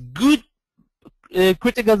has good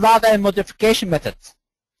critical data and modification methods.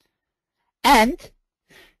 And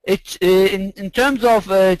it, in terms of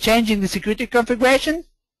changing the security configuration,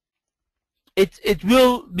 it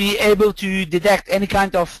will be able to detect any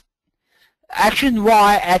kind of action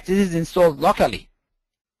while it is installed locally.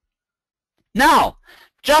 Now,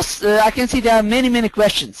 I can see there are many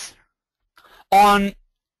questions on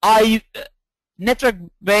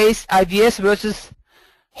network-based IDS versus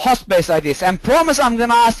host-based IDS. And promise I'm going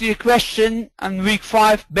to ask you a question on week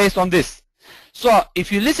 5 based on this. So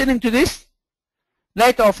if you're listening to this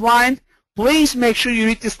later offline, please make sure you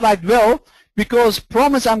read this slide well, because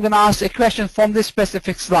promise I'm going to ask a question from this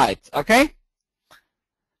specific slide. Okay?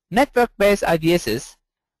 Network-based IDSs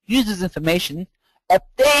uses information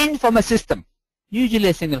obtained from a system, usually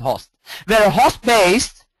a single host, where a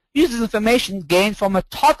host-based uses information gained from a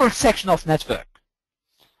total section of network.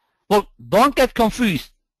 Well, don't get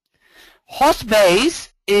confused.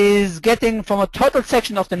 Host-based is getting from a total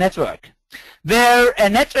section of the network, where a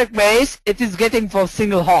network-based it is getting from a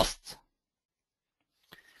single host.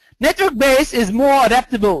 Network-based is more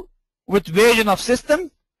adaptable with version of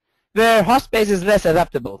system, where host-based is less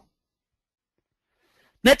adaptable.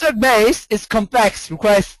 Network-based is complex,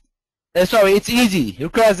 it's easy,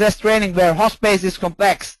 requires less training, where host-based is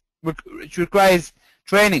complex, which requires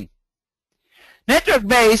training.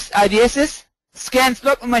 Network-based IDSs scans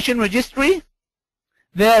local machine registry,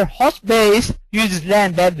 where host-based uses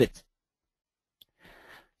LAN bandwidth.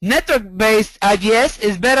 Network-based IDS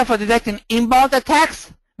is better for detecting inbound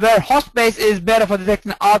attacks, where host-based is better for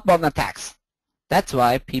detecting outbound attacks. That's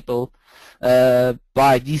why people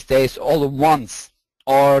buy these days all at once,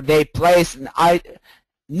 or they place an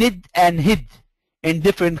NID and HID in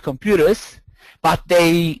different computers, but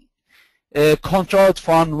they control it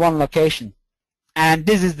from one location. And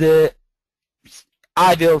this is the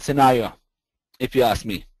ideal scenario, if you ask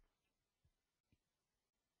me.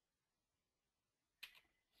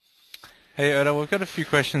 Hey Erdal, we've got a few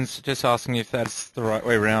questions just asking if that's the right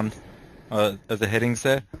way around of the headings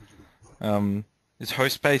there. Is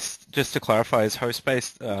host-based, just to clarify, is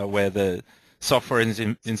host-based where the software is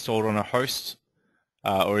installed on a host,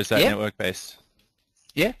 or is that network-based?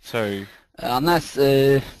 Yeah. So unless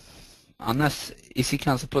EC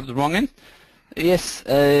Council put it wrong in, yes,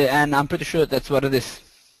 and I'm pretty sure that's what it is.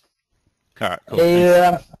 All right, cool.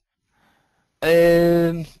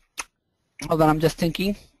 Hold on, I'm just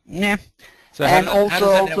thinking. Yeah. So and how does that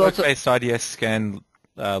also network-based IDS scan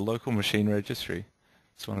local machine registry?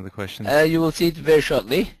 That's one of the questions. You will see it very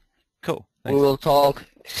shortly. Cool. Thanks. We will talk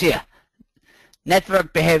here.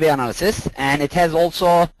 Network behavior analysis, and it has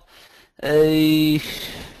also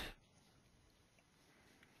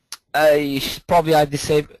probably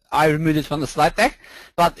I removed it from the slide deck,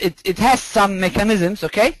 but it has some mechanisms.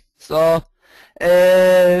 Okay, so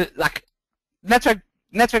like network,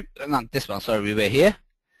 not this one. Sorry, we were here.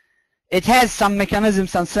 It has some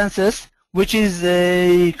mechanisms and sensors which is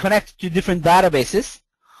connected to different databases,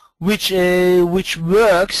 which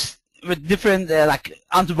works with different like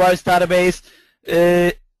antivirus database,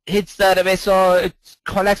 hits database, so it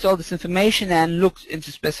collects all this information and looks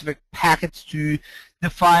into specific packets to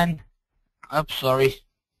define. Oops, sorry.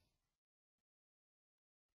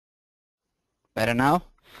 Better now.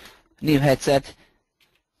 New headset.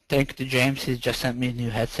 Thank you to James. He just sent me a new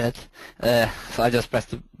headset. So I just pressed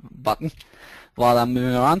the button while I'm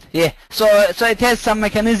moving around. Yeah. So it has some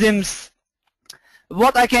mechanisms.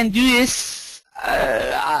 What I can do is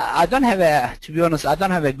I don't have a, to be honest, I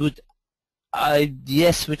don't have a good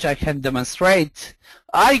IDS which I can demonstrate.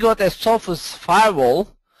 I got a Sophos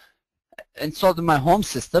firewall installed in my home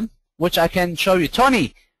system, which I can show you.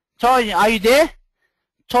 Tony, are you there?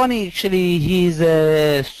 Tony, actually, he's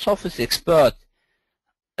a Sophos expert.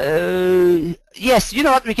 Yes, you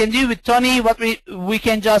know what we can do with Tony? What we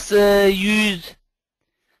can just use.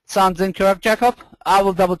 Sounds incorrect, Jacob. I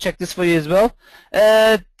will double check this for you as well.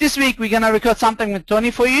 This week we're gonna record something with Tony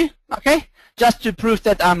for you, okay? Just to prove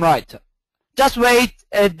that I'm right. Just wait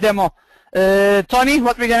a demo. Tony,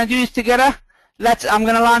 what we're gonna do is together. I'm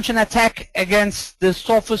gonna launch an attack against the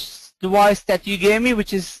Sophos device that you gave me,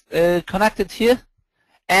 which is connected here,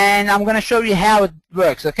 and I'm gonna show you how it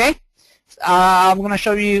works, okay? I'm going to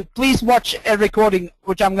show you. Please watch a recording,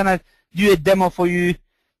 which I'm going to do a demo for you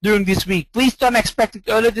during this week. Please don't expect it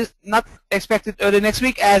early. Not expect it early next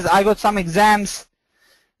week, as I got some exams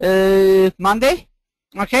Monday.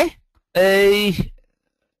 Okay. As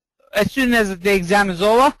soon as the exam is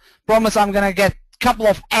over, promise I'm going to get a couple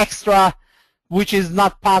of extra, which is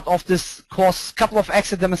not part of this course, couple of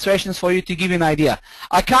extra demonstrations for you to give you an idea.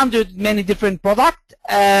 I can't do many different products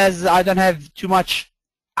as I don't have too much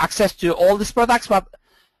access to all these products, but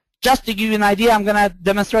just to give you an idea, I'm gonna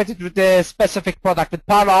demonstrate it with a specific product. With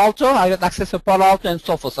Palo Alto, I got access to Palo Alto and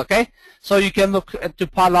Sophos, okay? So you can look at to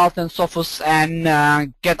Palo Alto and Sophos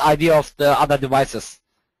and get idea of the other devices.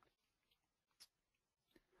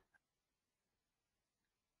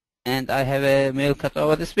 And I have a mail cut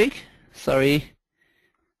over this week. Sorry,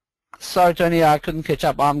 Tony, I couldn't catch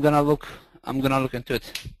up. I'm gonna look into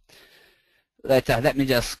it later. Let me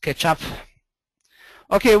just catch up.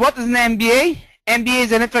 Okay, what is an MBA? MBA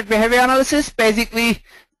is a network behavior analysis. Basically,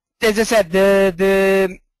 as I said,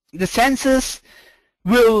 the sensors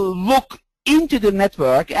will look into the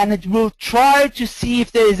network and it will try to see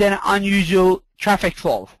if there is an unusual traffic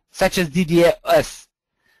flow, such as DDoS,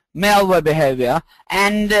 malware behavior,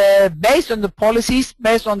 and based on the policies,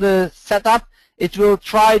 based on the setup, it will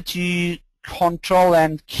try to control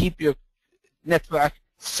and keep your network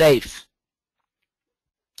safe.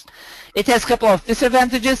 It has a couple of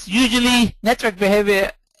disadvantages. Usually, network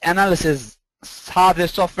behavior analysis hardware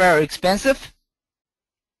software are expensive,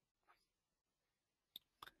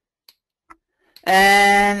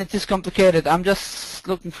 and it is complicated. I'm just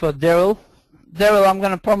looking for Daryl. Daryl, I'm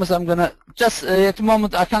gonna promise I'm gonna just at the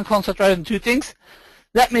moment I can't concentrate on two things.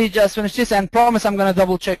 Let me just finish this and promise I'm gonna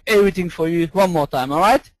double check everything for you one more time. All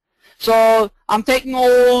right? So I'm taking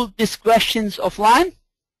all these questions offline.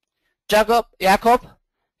 Jacob.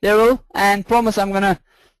 Daryl, and promise I'm gonna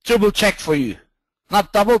triple check for you.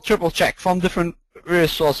 Not double, triple check from different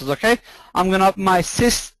sources, okay? I'm gonna up my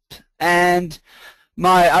SISP and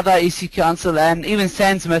my other EC Council and even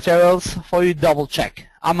send materials for you double check.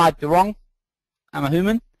 I might be wrong. I'm a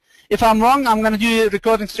human. If I'm wrong, I'm gonna do a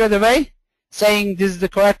recording straight away saying this is the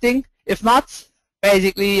correct thing. If not,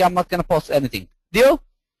 basically I'm not gonna post anything. Deal?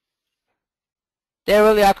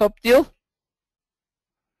 Daryl, Jacob, deal?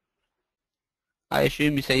 I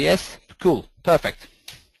assume you say yes. Cool. Perfect.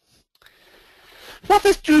 What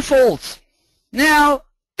is true false? Now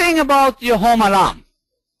think about your home alarm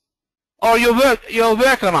or your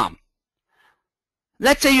work alarm.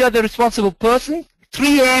 Let's say you are the responsible person.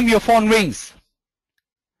 3 a.m. your phone rings.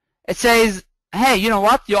 It says, hey, you know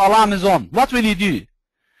what? Your alarm is on. What will you do?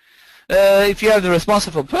 If you are the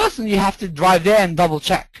responsible person, you have to drive there and double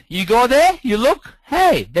check. You go there, you look,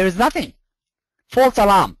 hey, there is nothing. False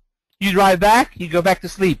alarm. You drive back, you go back to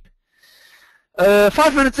sleep.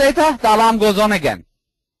 5 minutes later, the alarm goes on again.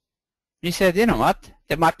 You said, you know what?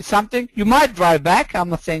 There might be something. You might drive back. I'm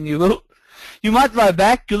not saying you will. You might drive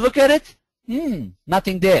back, you look at it.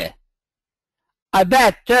 Nothing there. I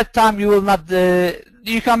bet third time you will not,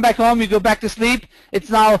 you come back home, you go back to sleep, it's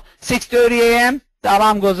now 6:30 a.m., the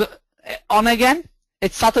alarm goes on again,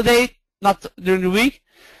 it's Saturday, not during the week,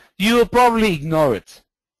 you will probably ignore it.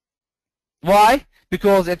 Why?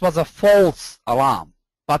 Because it was a false alarm.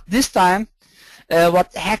 But this time,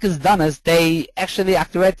 what hackers done is they actually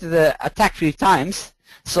activated the attack 3 times,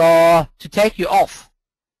 so to take you off.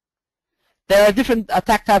 There are different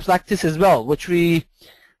attack types like this as well, which we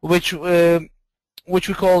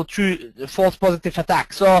call true false positive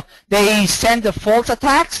attack. So they send the false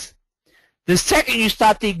attacks. The second you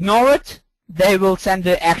start to ignore it, they will send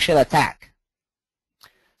the actual attack.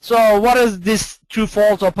 So what is this true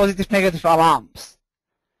false or positive negative alarms?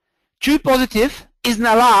 True positive is an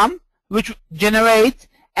alarm which generate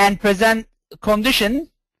and present condition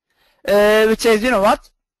which says, you know what,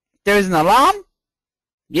 there is an alarm,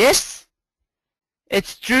 yes,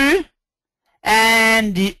 it's true,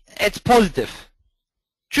 and it's positive.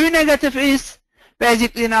 True negative is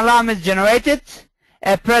basically an alarm is generated,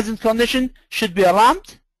 a present condition should be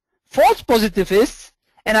alarmed. False positive is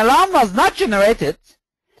an alarm was not generated,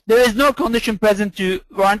 there is no condition present to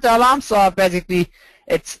warrant the alarm, so basically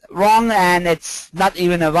it's wrong and it's not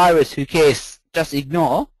even a virus, who cares, just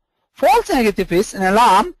ignore. False negative is an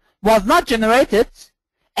alarm was not generated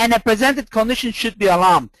and a presented condition should be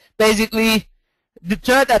alarmed. Basically the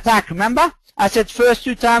third attack, remember? I said first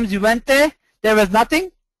 2 times you went there, there was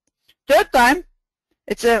nothing. Third time,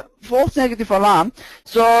 it's a false negative alarm.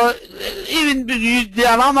 So even the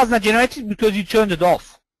alarm was not generated because you turned it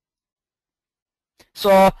off.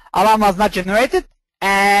 So alarm was not generated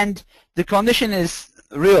and the condition is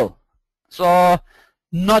real. So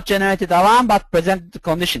not generated alarm but presented the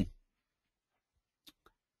condition.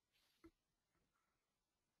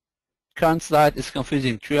 Current slide is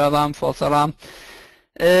confusing. True alarm, false alarm.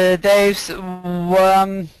 Dave's,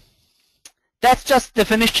 that's just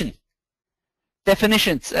definition.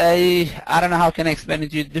 Definitions. I don't know how can I explain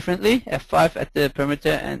it to you differently. F5 at the perimeter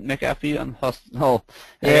and McAfee on host hole.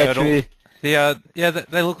 Yeah, true. Yeah,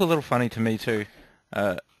 they look a little funny to me too.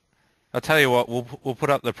 I'll tell you what, we'll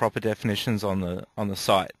put up the proper definitions on the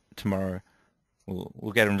site tomorrow.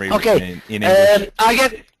 We'll get them rewritten in English. I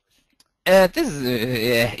get. This is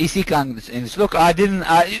EC English. Look, I didn't.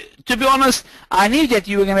 To be honest, I knew that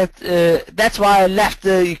you were gonna. That's why I left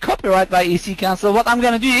the copyright by EC Council. What I'm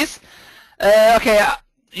gonna do is, okay,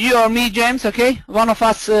 you or me, James. Okay, one of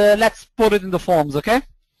us. Let's put it in the forms. Okay.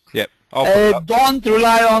 Yep. I'll put it up. Don't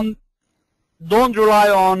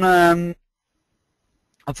rely on.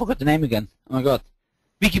 I forgot the name again. Oh my God.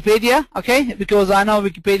 Wikipedia. Okay, because I know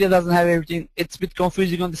Wikipedia doesn't have everything. It's a bit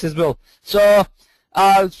confusing on this as well. So.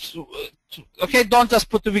 Okay, don't just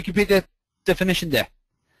put the Wikipedia definition there.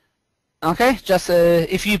 Okay, just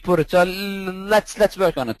if you put it, let's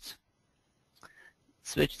work on it.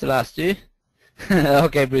 Switch to last 2.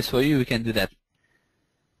 Okay, Bruce, for you we can do that.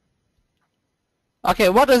 Okay,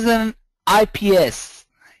 what is an IPS?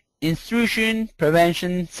 Intrusion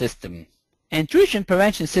Prevention System. Intrusion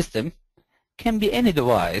Prevention System can be any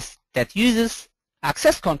device that uses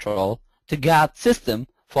access control to guard system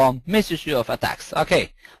from misuse of attacks.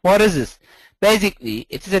 Okay, what is this? Basically,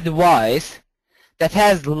 it is a device that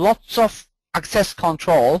has lots of access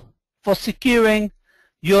control for securing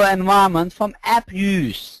your environment from app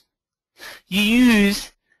use. You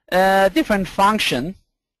use different function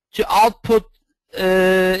to output,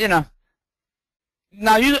 you know.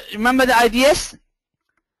 Now you remember the IDS?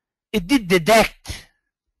 It did detect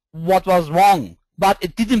what was wrong, but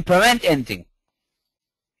it didn't prevent anything.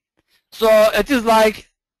 So it is like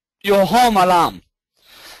your home alarm.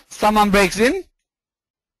 Someone breaks in,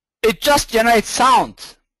 it just generates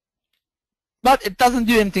sound, but it doesn't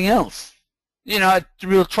do anything else. You know, it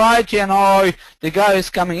will try to annoy the guy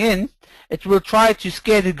who's coming in, it will try to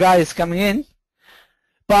scare the guy who's coming in,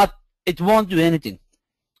 but it won't do anything.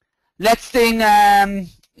 Let's think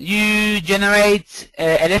you generate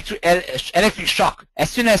electric shock.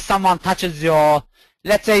 As soon as someone touches your,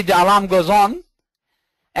 let's say the alarm goes on,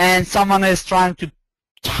 and someone is trying to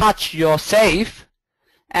touch your safe,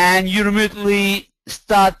 and you remotely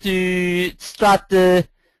start the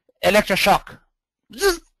electroshock.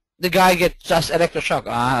 The guy gets just electroshock.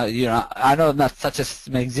 You know, I know not such a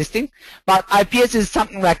system existing, but IPS is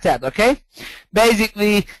something like that. Okay,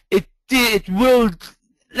 basically it will.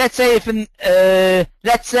 Let's say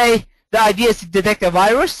let's say the idea is to detect a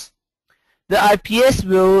virus, the IPS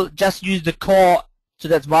will just use the core to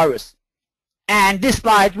that virus. And this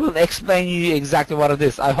slide will explain you exactly what it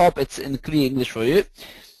is. I hope it's in clear English for you.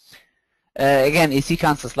 Again, it's a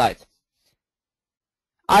cancel slide.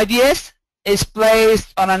 IDS is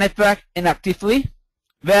placed on a network inactively,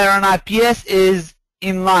 where an IPS is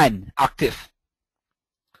inline active.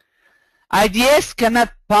 IDS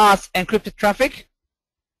cannot pass encrypted traffic,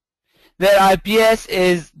 where IPS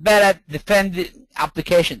is better at defending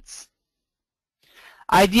applications.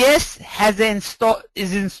 IDS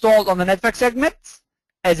is installed on the network segments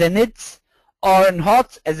as a NIDS or in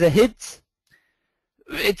HOTS as a HIDS.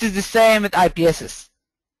 It is the same with IPSs.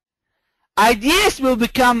 IDS will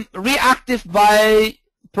become reactive by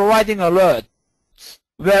providing alerts,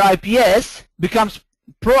 where IPS becomes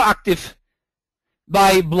proactive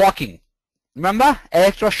by blocking. Remember,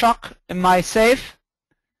 electroshock in my safe,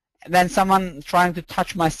 and then someone trying to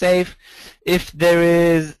touch my safe if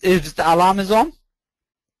the alarm is on.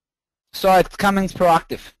 So it's coming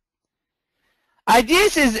proactive.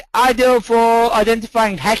 IDS is ideal for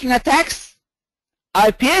identifying hacking attacks.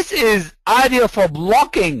 IPS is ideal for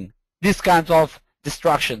blocking these kinds of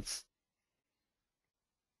distractions.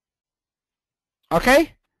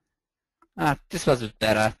 Okay? This was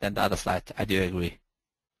better than the other slide. I do agree.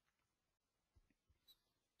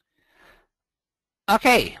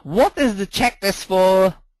 Okay, what is the checklist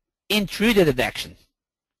for intruder detection?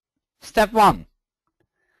 Step 1.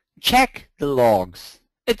 Check the logs.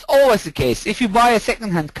 It's always the case. If you buy a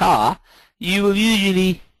second-hand car, you will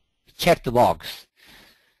usually check the logs.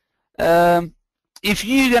 If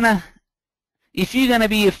you're gonna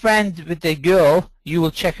be a friend with a girl, you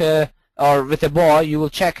will check her, or with a boy, you will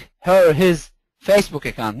check her or his Facebook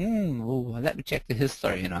account. Let me check the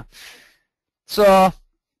history, you know. So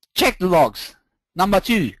check the logs. Number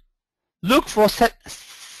 2, look for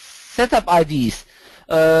setup IDs,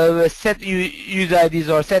 set user IDs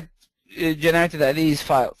or set generated IDs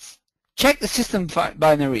files. Check the system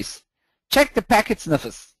binaries. Check the packet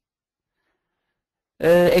sniffers.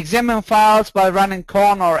 Examine files by running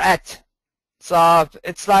con or at. So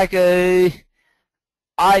it's like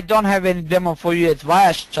I don't have any demo for you at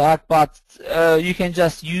Wireshark, but you can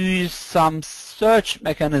just use some search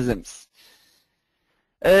mechanisms.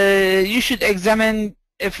 You should examine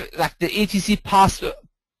if like the etc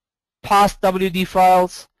past WD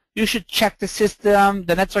files. You should check the system,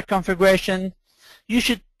 the network configuration. You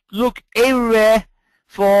should look everywhere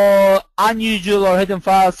for unusual or hidden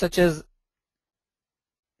files such as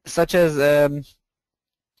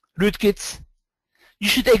rootkits. You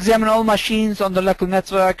should examine all machines on the local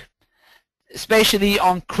network, especially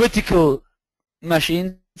on critical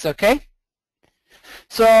machines. Okay.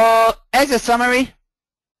 So as a summary,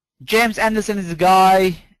 James Anderson is the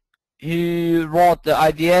guy who wrote the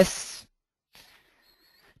IDS.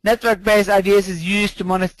 Network-based IDS is used to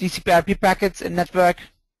monitor TCP/IP packets in network.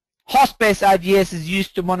 Host-based IDS is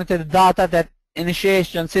used to monitor the data that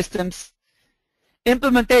initiates on systems.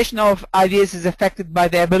 Implementation of IDS is affected by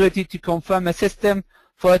the ability to confirm a system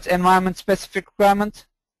for its environment-specific requirement.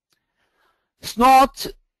 Snort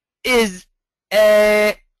is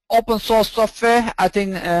a open source software. I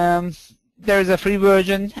think there is a free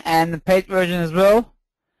version and a paid version as well,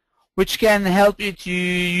 which can help you to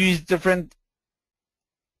use different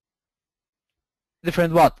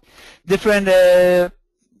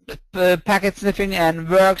packet sniffing and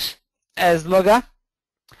works as Logger.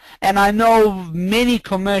 And I know many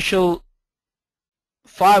commercial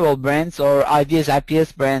firewall brands or IDS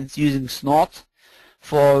IPS brands using Snort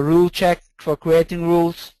for rule check, for creating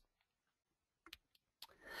rules.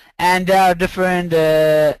 And there are different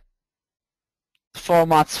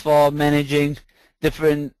formats for managing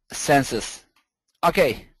different sensors.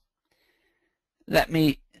 Okay.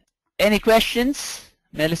 Any questions?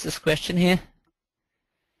 Melissa's question here.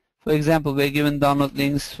 For example, we're given download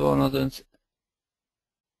links for another.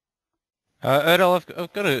 Erdal,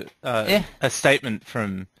 I've got a statement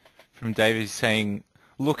from David saying,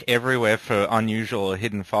 look everywhere for unusual or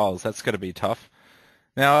hidden files. That's got to be tough.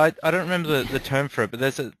 Now, I don't remember the term for it, but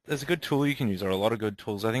there's a good tool you can use, or a lot of good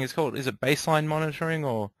tools. I think it's called, is it baseline monitoring,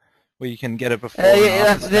 or where you can get it before?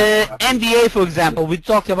 Yeah, the MBA, for example, we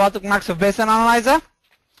talked about the Microsoft Baseline Analyzer,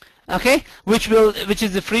 okay, which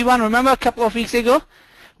is the free one. Remember a couple of weeks ago,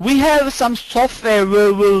 we have some software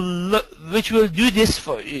which will do this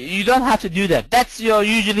for you. You don't have to do that. That's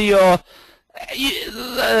usually your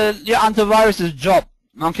antivirus's job.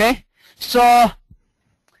 Okay, so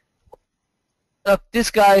look, this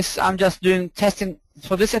guys, I'm just doing testing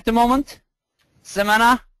for this at the moment.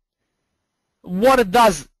 Semana. What it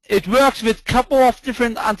does, it works with a couple of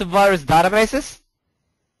different antivirus databases.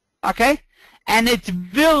 Okay, and it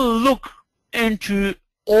will look into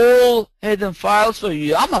all hidden files for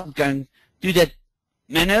you. I'm not going to do that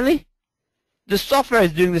manually. The software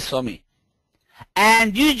is doing this for me.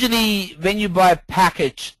 And usually when you buy a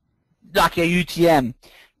package like a UTM,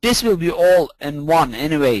 this will be all in one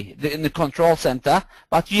anyway, in the control center,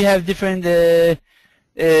 but you have different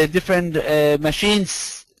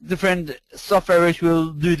machines, different software which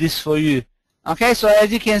will do this for you. Okay, so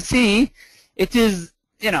as you can see, it is,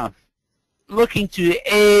 looking to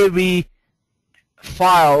every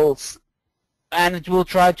files, and it will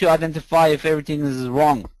try to identify if everything is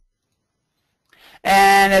wrong.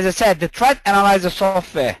 And as I said, the threat analyzer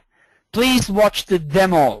software, please watch the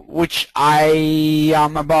demo which I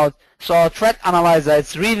am about. So threat analyzer,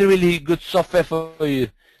 it's really, really good software for you,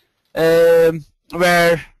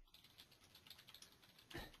 where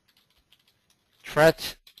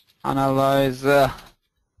threat analyzer,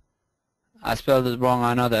 I spelled it wrong,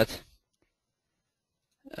 I know that.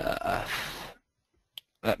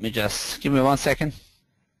 Let me just, give me 1 second.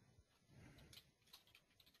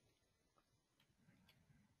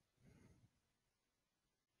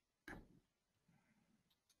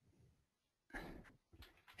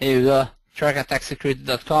 Here you go,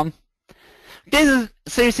 trackattacksecurity.com. This is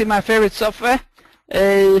seriously my favorite software,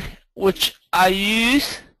 which I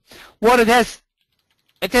use. What it has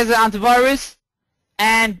an antivirus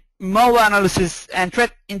and malware analysis and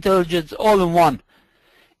threat intelligence all in one.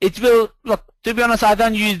 It will, look, to be honest, I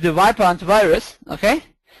don't use the Viper antivirus, okay?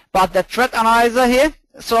 But the threat analyzer here,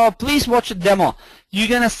 so please watch the demo. You're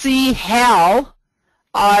going to see how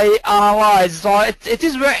I analyze. So it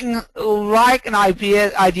is working like an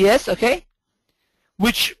IDS, okay?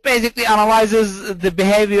 Which basically analyzes the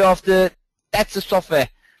behavior of that's the software,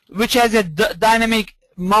 which has a dynamic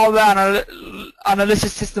malware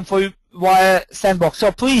analysis system for you via Sandbox.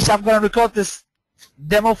 So please, I'm going to record this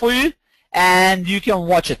demo for you, and you can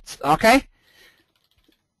watch it, okay?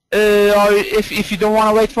 Or if you don't want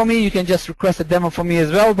to wait for me, you can just request a demo for me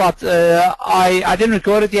as well. But I didn't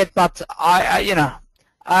record it yet, but I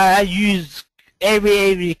use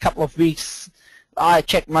every couple of weeks. I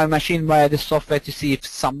check my machine via the software to see if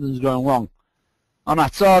something's going wrong or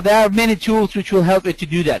not. So there are many tools which will help you to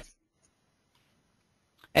do that.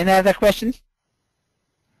 Any other questions?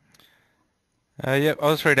 Yep,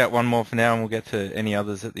 I'll just read out one more for now, and we'll get to any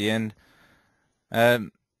others at the end.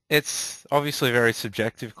 It's obviously a very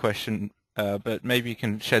subjective question, but maybe you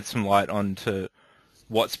can shed some light onto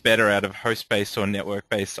what's better out of host-based or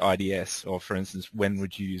network-based IDS, or for instance, when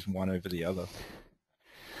would you use one over the other?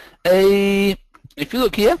 If you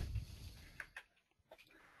look here,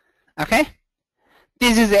 okay,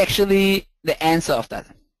 this is actually the answer of that.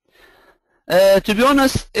 To be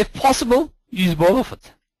honest, if possible, use both of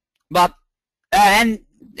it. But, and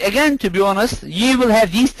again, to be honest, you will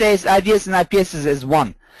have these days IDS and IPSs as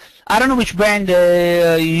one. I don't know which brand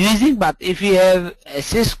you're using, but if you have a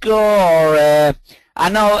Cisco or I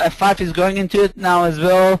know F5 is going into it now as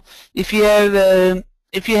well. If you have a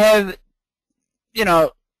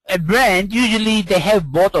brand, usually they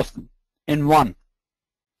have both of them in one.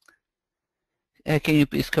 Can you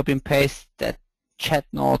please copy and paste that chat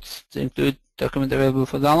notes to include document available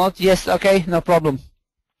for download? Yes, okay, no problem.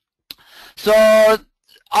 So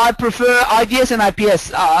I prefer IDS and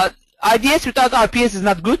IPS. IDS without IPS is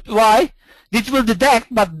not good. Why? It will detect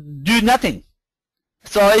but do nothing.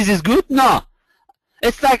 So is this good? No.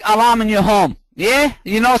 It's like alarm in your home. Yeah?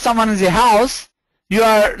 You know someone in your house. You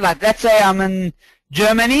are like, let's say I'm in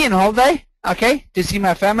Germany in holiday, okay, to see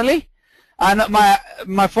my family. And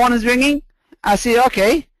my phone is ringing. I say,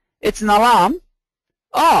 okay, it's an alarm.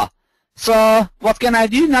 Oh, so what can I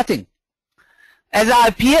do? Nothing. As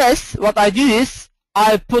IPS, what I do is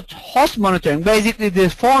I put host monitoring. Basically, the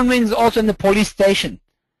phone rings also in the police station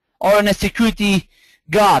or in a security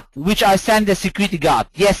guard, which I send a security guard.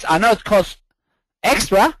 Yes, I know it costs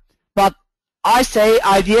extra, but I say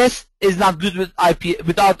IDS is not good with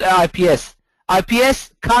without IPS.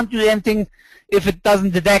 IPS can't do anything if it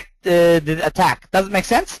doesn't detect the attack. Does it make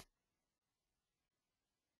sense?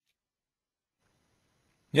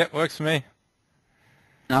 Yep, works for me.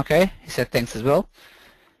 Okay, he said thanks as well.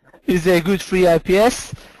 Is there a good free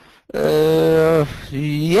IPS?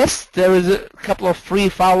 Yes, there is a couple of free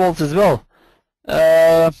firewalls as well.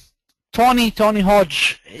 Tony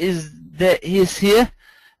Hodge is here.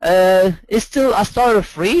 Is still Astara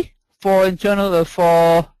free for internal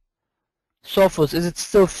for Sophos? Is it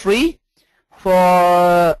still free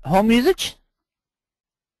for home usage?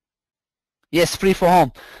 Yes, free for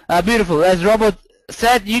home. Beautiful. As Robert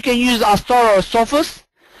said, you can use Astara or Sophos.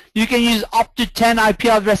 You can use up to 10 IP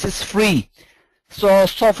addresses free. So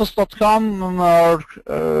Sophos.com or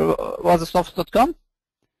was it Sophos.com?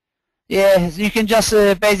 Yes, you can just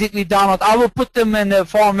basically download. I will put them in the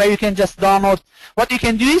form where you can just download. What you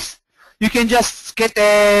can do is you can just get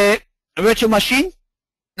a virtual machine,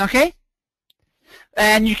 okay?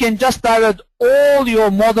 And you can just direct all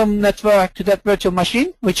your modem network to that virtual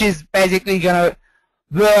machine, which is basically going to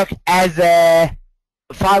work as a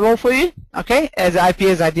firewall for you, okay? As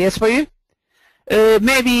IPS IDS for you.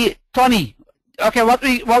 Maybe Tony. Okay, what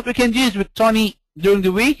we can do is with Tony during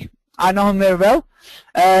the week. I know him very well.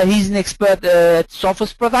 He's an expert at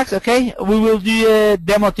Sophos products. Okay, we will do a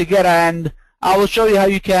demo together, and I will show you how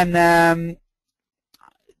you can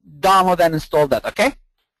download and install that. Okay,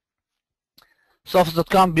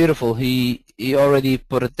 Sophos.com, beautiful. He already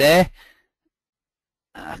put it there.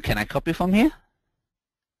 Can I copy from here?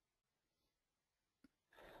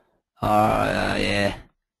 Yeah.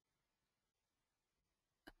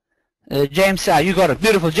 James, you got it.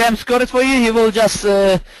 Beautiful. James got it for you. He will just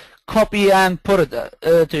copy and put it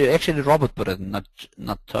to actually Robert put it,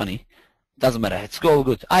 not Tony. Doesn't matter. It's all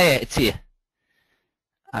good. Yeah, it's here.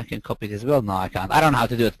 I can copy it as well. No, I can't. I don't know how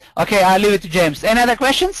to do it. Okay, I'll leave it to James. Any other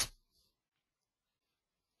questions?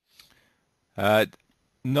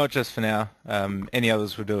 Not just for now. Any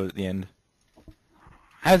others will do it at the end.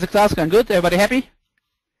 How's the class going? Good? Everybody happy?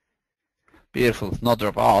 Beautiful. No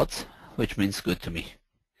drop out, which means good to me.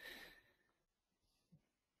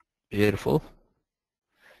 Beautiful.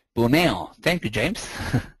 Buneo. Thank you, James.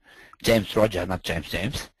 James Roger, not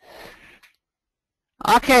James.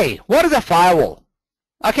 Okay, what is a firewall?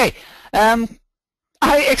 Okay, I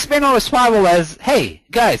explain always firewall as, hey,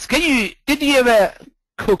 guys, did you ever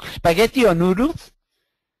cook spaghetti or noodles?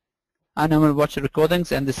 I normally watch the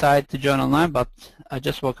recordings and decide to join online, but I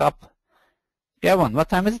just woke up. Yeah, what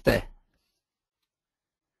time is it there?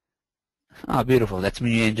 Oh, beautiful. That's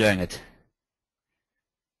me enjoying it.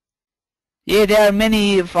 Yeah, there are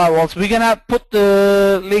many firewalls. We're gonna put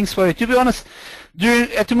the links for you. To be honest,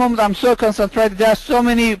 at the moment I'm so concentrated. There are so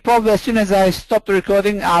many. Probably as soon as I stop the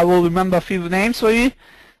recording, I will remember a few names for you.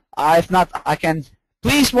 If not, I can.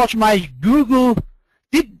 Please watch my Google.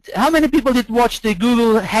 How many people did watch the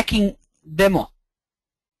Google hacking demo?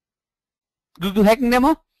 Google hacking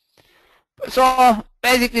demo. So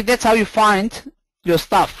basically, that's how you find your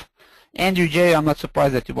stuff. Andrew J, I'm not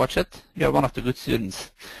surprised that you watched it. You're one of the good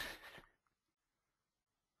students.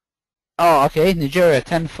 Oh, okay, Nigeria,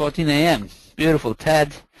 10:14 a.m. Beautiful,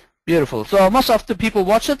 Ted. Beautiful. So most of the people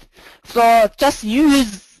watch it. So just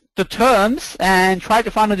use the terms and try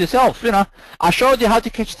to find it yourself. You know, I showed you how to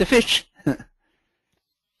catch the fish.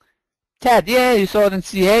 Ted, yeah, you saw it in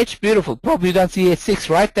CH. Beautiful. Probably you don't see CH6,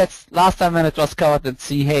 right? That's last time when it was covered in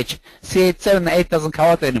CH. CH 7 and 8 doesn't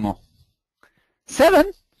cover it anymore.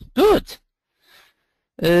 7? Good.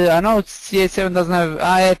 I know CH 7 doesn't have.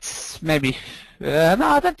 It's maybe. No,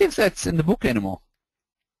 I don't think so. It's in the book anymore.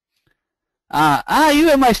 You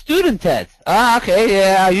are my student, Ted. Okay,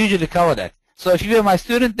 yeah, I usually cover that. So if you are my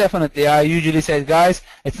student, definitely, I usually say, guys,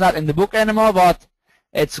 it's not in the book anymore, but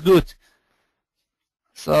it's good.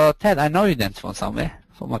 So, Ted, I know you then from somewhere,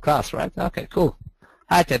 from my class, right? Okay, cool.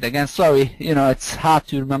 Hi, Ted, again, sorry, you know, it's hard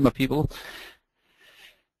to remember people.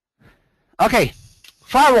 Okay,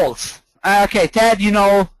 firewalls. Okay, Ted, you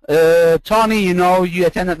know, Tony, you know, you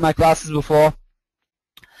attended my classes before.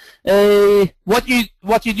 What you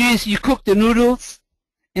do is you cook the noodles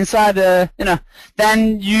inside you know,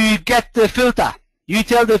 then you get the filter. You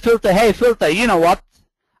tell the filter, hey filter, you know what?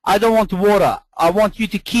 I don't want water. I want you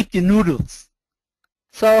to keep the noodles.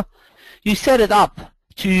 So you set it up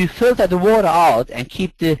to filter the water out and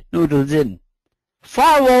keep the noodles in.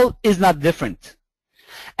 Firewall is not different.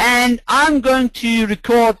 And I'm going to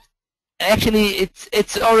record, actually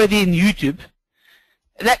it's already in YouTube.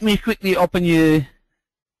 Let me quickly open you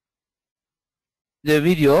the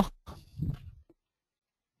video.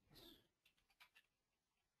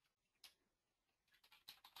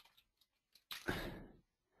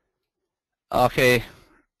 Okay.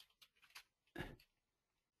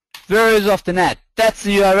 Where is off the net? That's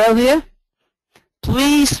the URL here.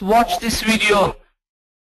 Please watch this video.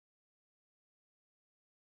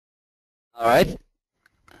 Alright.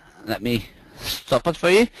 Let me stop it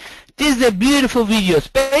for you. This is a beautiful video,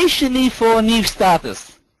 especially for new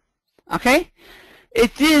starters. Okay?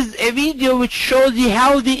 It is a video which shows you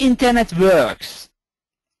how the internet works,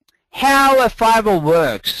 how a firewall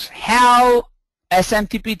works, how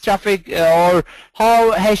SMTP traffic or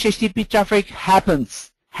how HTTP traffic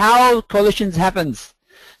happens, how collisions happens.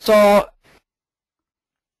 So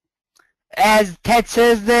as Ted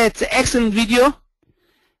says there, it's an excellent video.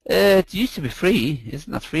 It used to be free. It's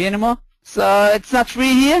not free anymore. So it's not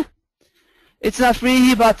free here. It's not free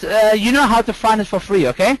here, but you know how to find it for free,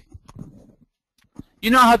 okay? You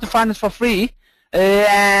know how to find it for free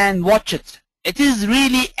and watch it. It is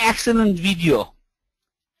really excellent video.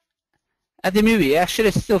 At the movie, actually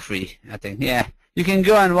it's still free, I think. Yeah, you can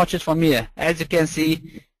go and watch it from here. As you can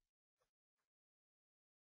see,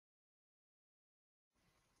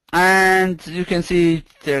 and you can see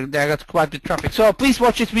they got quite the traffic. So please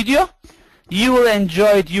watch this video. You will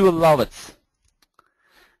enjoy it. You will love it.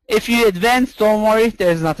 If you advance, don't worry.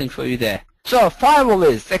 There's nothing for you there. So firewall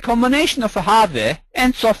is a combination of a hardware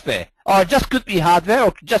and software, or just could be hardware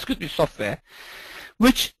or just could be software,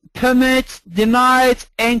 which permits, denies,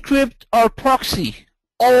 encrypt, or proxy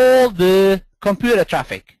all the computer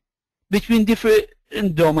traffic between different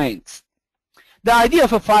domains. The idea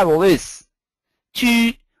of a firewall is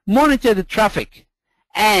to monitor the traffic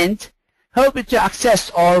and help it to access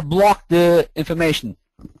or block the information.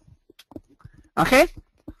 Okay?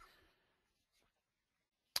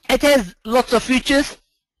 It has lots of features,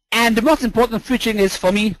 and the most important feature is,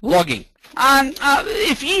 for me, logging. And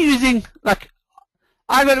if you're using, like,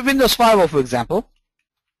 I got a Windows Firewall, for example,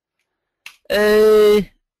 in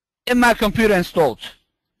my computer installed.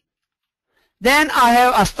 Then I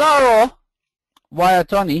have a Sturt via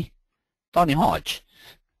Tony Hodge.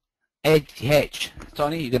 H.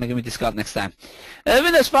 Tony, you're going to give me discount next time.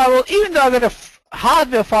 Windows Firewall, even though I got a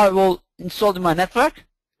hardware firewall installed in my network,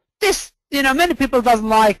 this, many people doesn't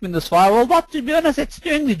like Windows Firewall, but to be honest, it's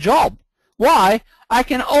doing the job. Why? I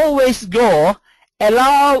can always go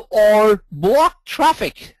allow or block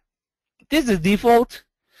traffic. This is default.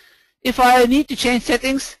 If I need to change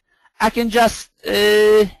settings, I can just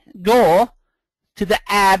go to the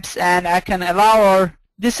apps and I can allow or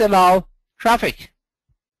disallow traffic.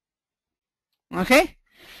 Okay?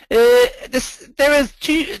 There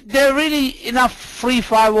are really enough free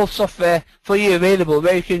firewall software for you available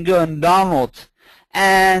where you can go and download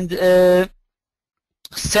and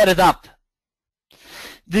set it up.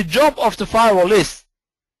 The job of the firewall is,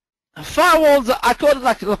 firewalls, I call it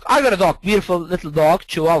like, look, I got a dog, beautiful little dog,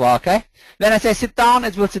 Chihuahua, okay? When I say sit down,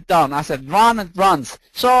 it will sit down. I said run, it runs.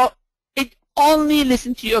 So it only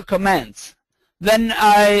listens to your commands. When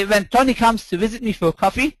Tony comes to visit me for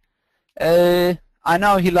coffee, I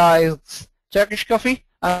know he likes Turkish coffee,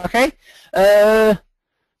 okay?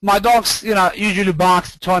 My dog's, usually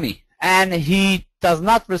barks to Tony, and he does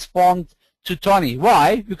not respond to Tony.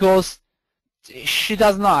 Why? Because she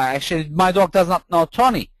does not. Actually, my dog does not know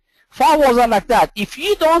Tony. Firewalls are like that. If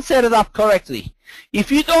you don't set it up correctly,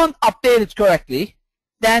 if you don't update it correctly,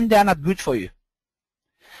 then they're not good for you.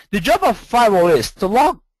 The job of firewall is to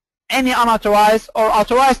log any unauthorized or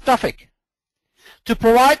authorized traffic, to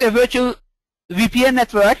provide a virtual VPN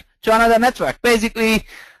network to another network. Basically,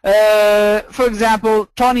 for example,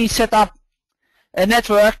 Tony set up a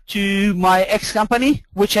network to my ex-company,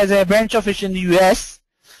 which has a branch office in the US.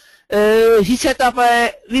 He set up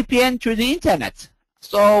a VPN through the internet.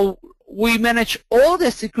 So we manage all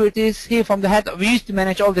the securities here from the head. We used to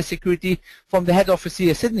manage all the security from the head office here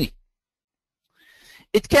in Sydney.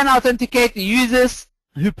 It can authenticate the users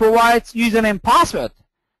who provides username and password.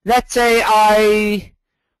 Let's say I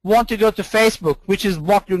want to go to Facebook, which is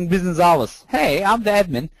blocked during business hours. Hey, I'm the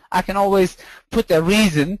admin. I can always put a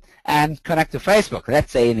reason and connect to Facebook.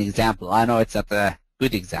 Let's say an example. I know it's not a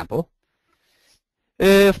good example.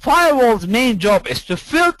 Firewall's main job is to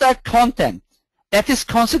filter content that is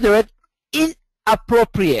considered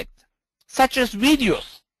inappropriate, such as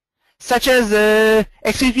videos, such as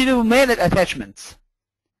executive mail attachments.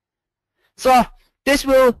 So this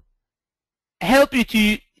will help you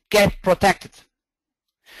to get protected.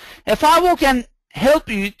 A firewall can help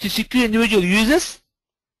you to secure individual users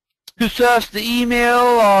who surfs the email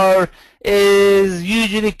or is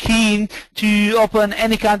usually keen to open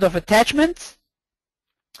any kind of attachment.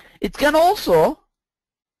 It can also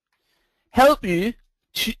help you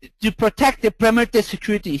to protect the perimeter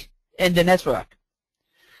security in the network.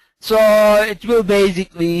 So it will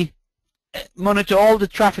basically monitor all the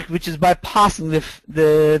traffic which is bypassing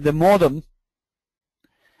the modem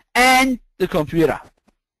and the computer.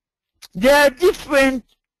 There are different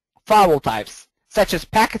firewall types, such as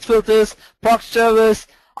packet filters, proxy servers,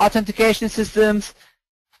 authentication systems.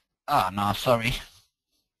 Oh no, sorry.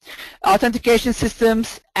 authentication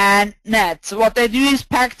systems, and nets. What they do is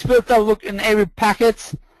packet filter look in every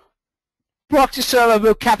packet. Proxy server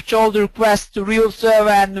will capture all the requests to real server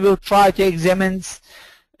and will try to examine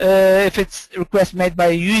if it's request made by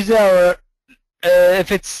a user or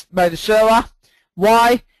if it's by the server.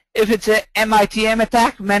 Why? If it's a MITM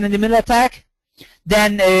attack, man-in-the-middle attack,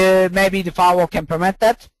 then maybe the firewall can prevent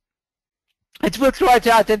that. It will try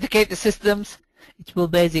to authenticate the systems. It will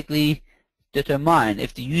basically determine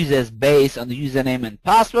if the user is based on the username and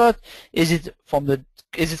password. Is it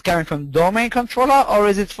coming from the domain controller or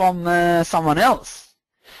is it from someone else?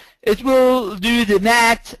 It will do the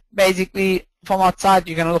NAT. Basically, from outside,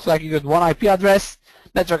 you're gonna look like you got one IP address,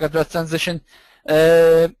 network address transition.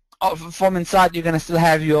 From inside, you're gonna still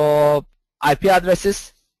have your IP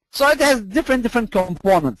addresses. So it has different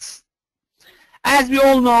components. As we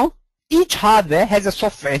all know, each hardware has a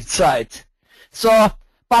software inside. So,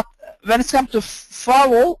 but when it comes to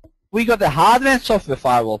firewall, we got the hardware and software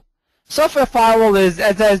firewall. Software firewall is,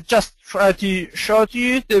 as I just tried to show to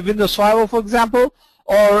you, the Windows firewall, for example,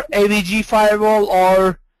 or AVG firewall,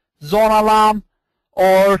 or Zone Alarm,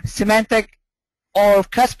 or Symantec, or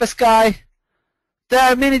Kaspersky. There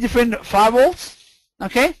are many different firewalls,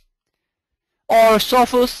 okay, or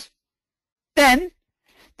Sophos. Then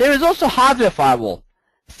there is also hardware firewall,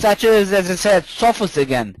 such as I said, Sophos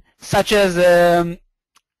again, such as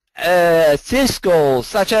Cisco,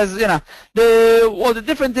 such as what the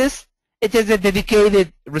difference is. It is a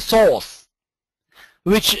dedicated resource,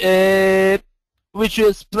 which is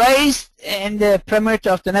placed in the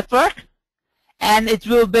perimeter of the network, and it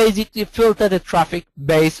will basically filter the traffic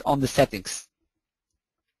based on the settings.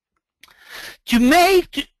 To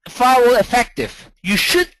make firewall effective, you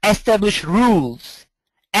should establish rules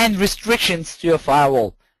and restrictions to your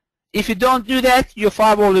firewall. If you don't do that, your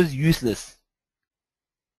firewall is useless.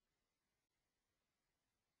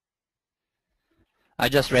 I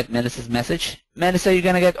just read Melissa's message. Melissa, you're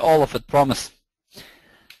gonna get all of it, promise.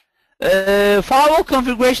 Firewall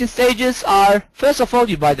configuration stages are, first of all,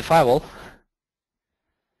 you buy the firewall.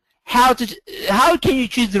 How can you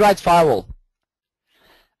choose the right firewall?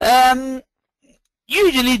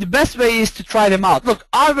 Usually the best way is to try them out. Look,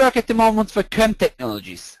 I work at the moment for Chem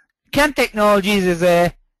Technologies. Chem Technologies is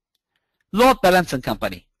a load balancing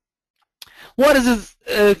company. What is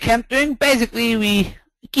this Chem doing? Basically, we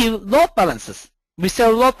give load balances. We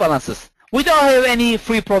sell load balancers. We don't have any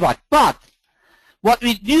free product, but what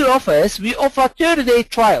we do offer is we offer 30-day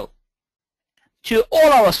trial to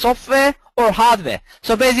all our software or hardware.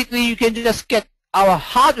 So basically, you can just get our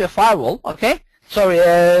hardware firewall, okay? Sorry,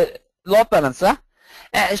 load balancer,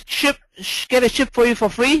 get a ship for you for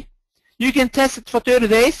free. You can test it for 30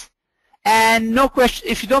 days, and no question.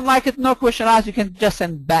 If you don't like it, no question asked. You can just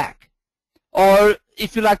send back. Or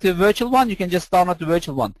if you like the virtual one, you can just download the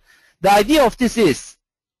virtual one. The idea of this is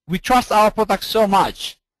we trust our product so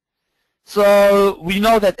much, so we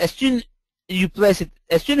know that as soon as you place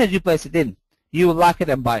it in, you will like it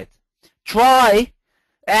and buy it. Try,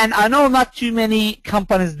 and I know not too many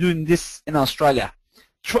companies doing this in Australia.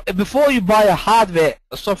 Before you buy a hardware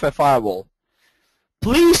or software firewall,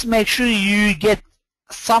 please make sure you get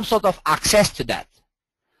some sort of access to that.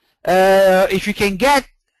 If you can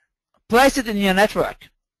place it in your network,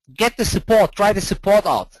 get the support, try the support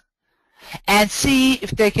out, and see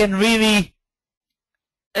if they can really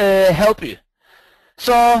help you.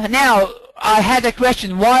 So now I had a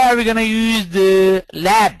question, why are we going to use the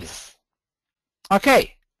labs?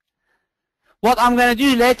 Okay, what I'm going to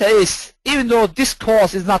do later is, even though this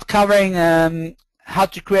course is not covering how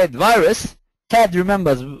to create virus, Ted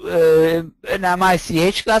remembers in my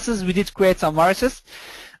CH classes we did create some viruses.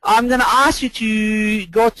 I'm going to ask you to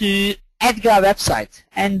go to Erdal website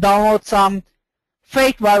and download some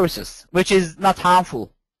fake viruses, which is not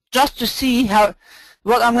harmful, just to see how.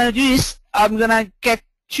 What I'm going to do is I'm going to get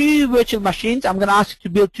 2 virtual machines. I'm going to ask you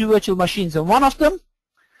to build 2 virtual machines, and one of them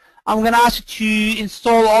I'm going to ask you to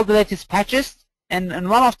install all the latest patches, and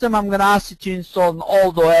one of them I'm going to ask you to install an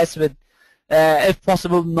old OS with, if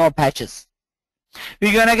possible, no patches.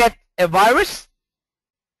 We're going to get a virus,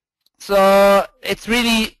 so it's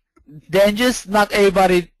really dangerous. Not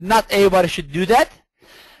everybody should do that.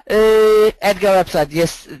 Erdal website,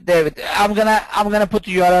 yes, David. I'm gonna put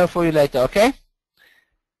the URL for you later, okay?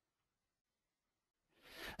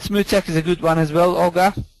 SmoothTech is a good one as well,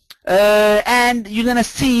 Olga. And you're gonna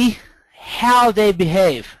see how they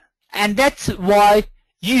behave, and that's why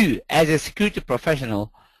you, as a security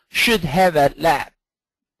professional, should have a lab.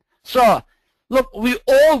 So, look, we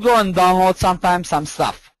all go and download sometimes some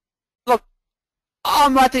stuff. Look, I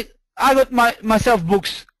got myself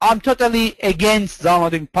books. I'm totally against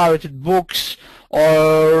downloading pirated books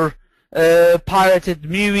or pirated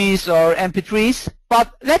movies or MP3s.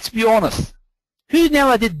 But let's be honest, who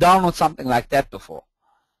never did download something like that before?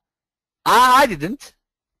 I didn't.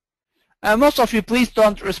 Most of you, please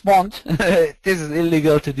don't respond. This is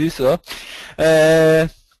illegal to do so.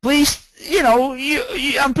 Please, you know,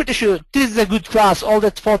 I'm pretty sure this is a good class. All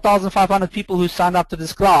that 4,500 people who signed up to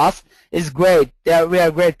this class is great. We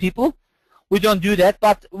are great people. We don't do that,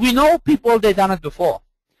 but we know people, they've done it before.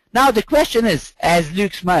 Now the question is, as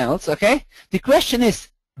Luke smiles, okay, the question is,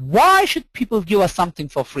 why should people give us something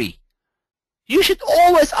for free? You should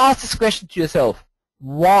always ask this question to yourself.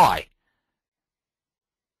 Why?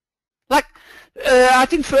 Like, I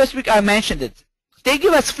think first week I mentioned it. They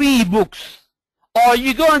give us free books. Or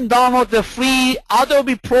you go and download the free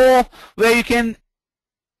Adobe Pro where you can,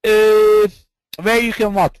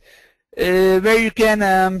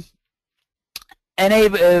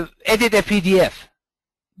 enable, edit a PDF.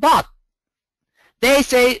 But they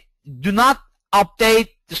say do not update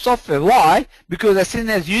the software. Why? Because as soon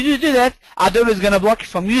as you do that, Adobe is going to block you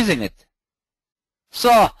from using it.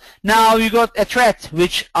 So now you got a threat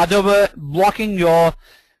which Adobe blocking your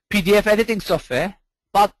PDF editing software.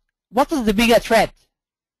 But what is the bigger threat?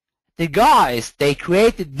 The guys, they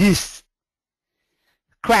created this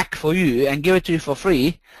crack for you and give it to you for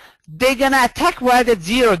free. They're going to attack via that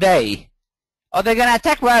 0 day. Or they're going to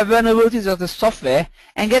attack via vulnerabilities of the software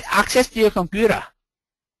and get access to your computer.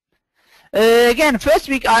 Again, first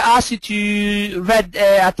week I asked you to read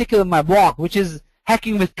an article in my blog, which is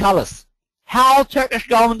Hacking with Colors. How Turkish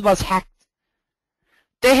government was hacked.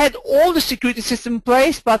 They had all the security system in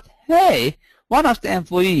place, but hey, one of the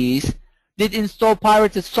employees did install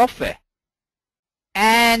pirated software.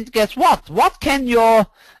 And guess what? What can your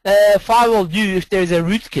firewall do if there is a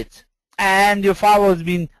rootkit and your firewall has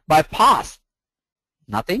been bypassed?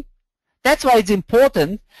 Nothing. That's why it's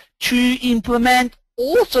important to implement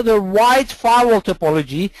also the right firewall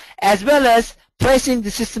topology, as well as placing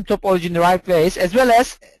the system topology in the right place, as well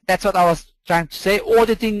as, that's what I was trying to say,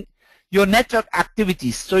 auditing your network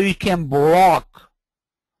activities so you can block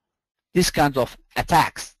this kind of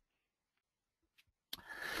attacks.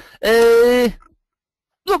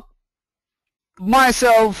 Look,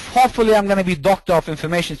 myself, hopefully I'm going to be doctor of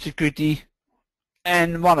information security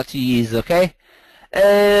in 1 or 2 years, okay?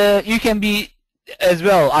 You can be as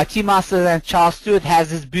well. IT Masters and Charles Sturt has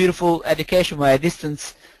this beautiful education via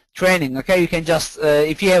distance training, okay? You can just,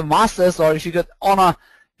 if you have masters or if you got honor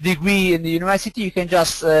degree in the university, you can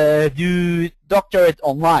just do doctorate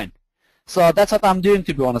online. So that's what I'm doing,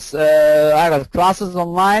 to be honest. I got classes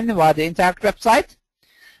online via the Interact website.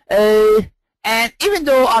 And even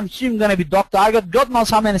though I'm soon going to be doctor, I got God knows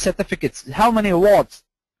how many certificates, how many awards.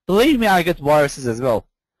 Believe me, I get viruses as well.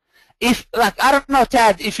 If, like, I don't know,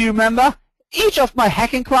 Ted, if you remember, each of my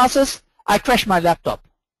hacking classes, I crash my laptop.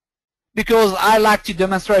 Because I like to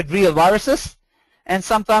demonstrate real viruses, and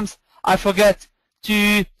sometimes I forget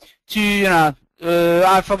to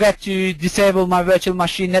disable my virtual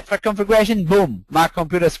machine network configuration, boom, my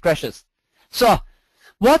computer crashes. So,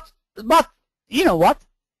 but, you know what?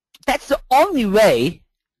 That's the only way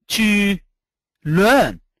to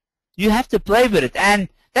learn. You have to play with it, and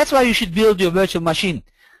that's why you should build your virtual machine.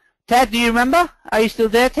 Ted, do you remember? Are you still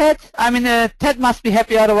there, Ted? I mean, Ted must be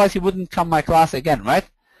happy, otherwise he wouldn't come my class again, right?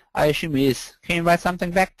 I assume he is. Can you write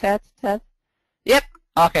something back, Ted? Ted? Yep.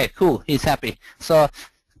 Okay, cool. He's happy. So,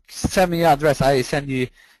 send me your address. I send you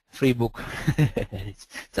a free book.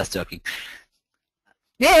 Just joking.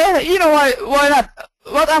 Yeah, you know why not?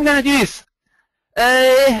 What I'm gonna do is,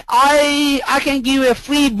 I can give a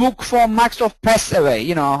free book from Microsoft Press away.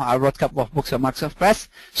 You know, I wrote a couple of books on Microsoft Press.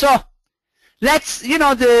 So, let's, you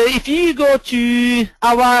know, if you go to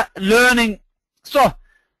our learning, so,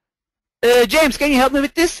 James, can you help me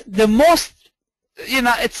with this? The most, you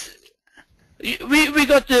know, it's, we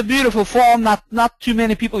got a beautiful form, not too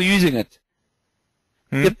many people using it.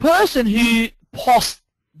 The person who posts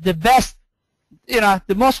the best, you know,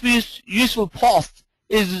 the most useful post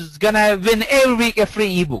is gonna win every week a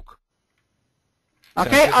free ebook.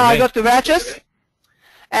 Okay, I got the badges,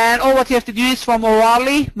 and all what you have to do is from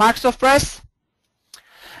O'Reilly, Microsoft Press,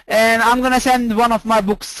 and I'm gonna send one of my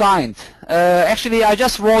books signed. Actually, I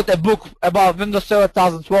just wrote a book about Windows Server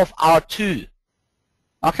 2012 R2.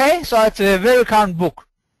 Okay, so it's a very current book.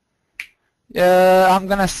 I'm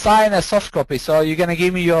gonna sign a soft copy, so you're gonna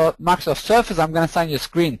give me your Microsoft Surface, I'm gonna sign your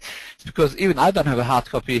screen, because even I don't have a hard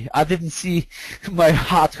copy. I didn't see my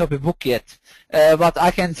hard copy book yet, but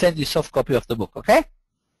I can send you soft copy of the book, okay?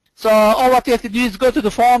 So all what you have to do is go to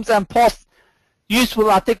the forums and post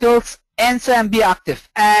useful articles, answer and be active,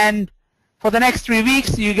 and for the next 3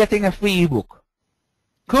 weeks you're getting a free ebook.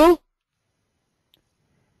 Cool?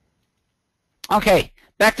 Okay,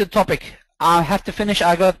 back to the topic. I have to finish.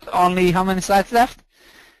 I got only how many slides left?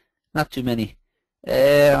 Not too many.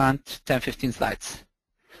 Around 10-15 slides.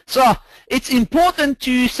 So it's important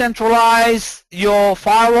to centralize your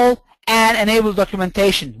firewall and enable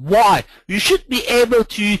documentation. Why? You should be able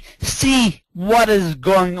to see what is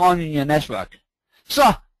going on in your network.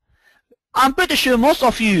 So I'm pretty sure most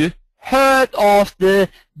of you heard of the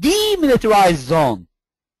demilitarized zone,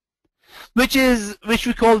 which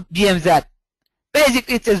we call DMZ.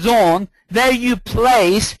 Basically, it's a zone where you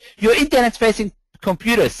place your internet-facing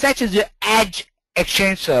computers, such as your Edge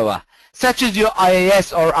Exchange server, such as your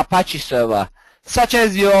IIS or Apache server, such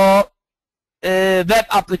as your web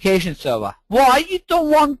application server. Why? You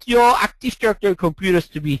don't want your Active Directory computers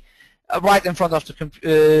to be right in front of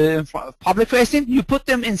the public-facing. You put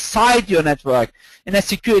them inside your network in a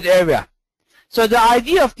secured area. So the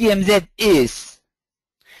idea of DMZ is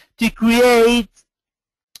to create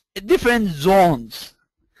different zones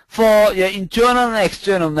for your internal and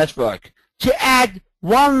external network to add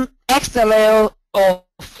one extra layer of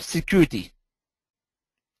security.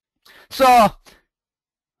 So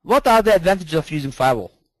what are the advantages of using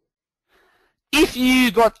firewall? If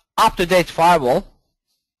you got up-to-date firewall,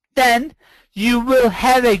 then you will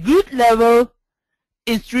have a good level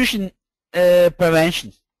intrusion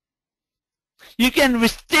prevention. You can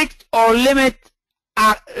restrict or limit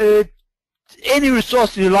any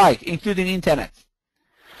resource you like, including internet.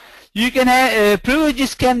 You can have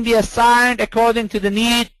privileges can be assigned according to the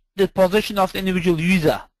need, the position of the individual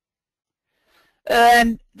user.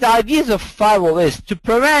 And the idea of firewall is to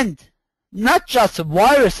prevent not just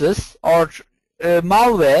viruses or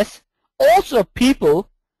malwares, also people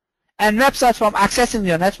and websites from accessing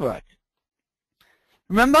your network.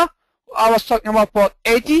 Remember, I was talking about port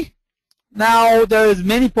 80. Now there is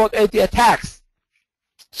many port 80 attacks.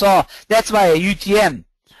 So that's why a UTM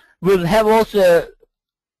will have also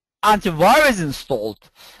antivirus installed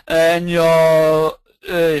in your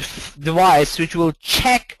device, which will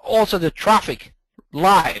check also the traffic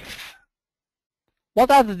live. What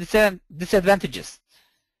are the disadvantages?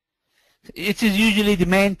 It is usually the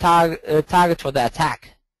main target for the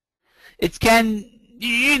attack. It can,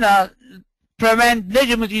 prevent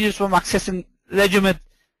legitimate users from accessing legitimate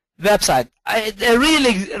website. A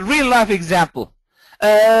real life example.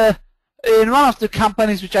 In one of the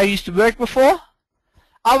companies which I used to work before,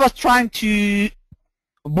 I was trying to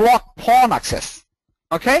block porn access.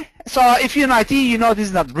 Okay? So if you're in IT, you know this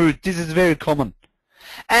is not rude. This is very common.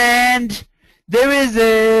 And there is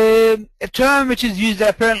a term which is used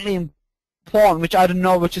apparently in porn, which I don't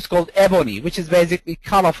know, which is called ebony, which is basically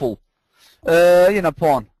colorful,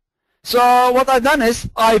 porn. So what I've done is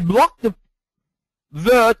I blocked the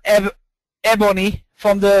word ebony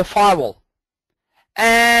from the firewall.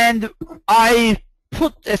 And I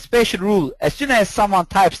put a special rule. As soon as someone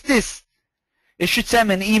types this, it should send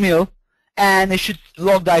me an email and it should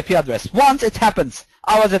log the IP address. Once it happens,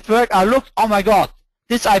 I was at work, I looked, oh my god,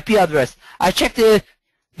 this IP address. I checked the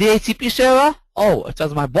DHCP server. Oh, it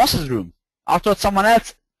was my boss's room. I thought someone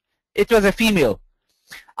else. It was a female.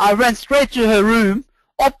 I went straight to her room.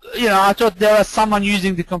 I thought there was someone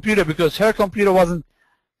using the computer because her computer wasn't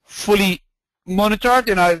fully monitored.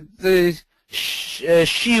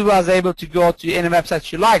 She was able to go to any website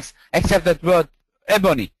she likes, except that word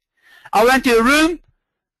ebony. I went to her room.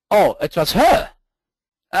 Oh, it was her.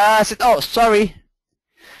 I said, oh, sorry.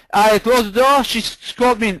 I closed the door. She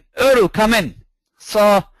called me, Erdal, come in.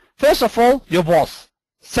 So, first of all, your boss.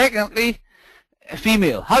 Secondly,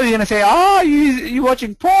 female. How are you going to say, oh, you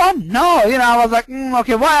watching porn? No, I was like,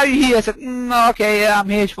 okay, why are you here? I said, okay, I'm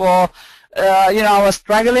here for, I was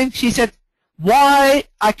struggling. She said, why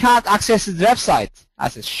I can't access his website? I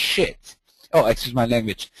said, shit. Oh, excuse my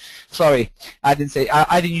language. Sorry, I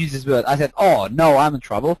didn't use this word. I said, oh, no, I'm in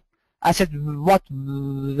trouble. I said, what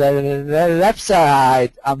the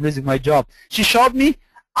website? I'm losing my job. She showed me.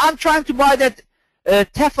 I'm trying to buy that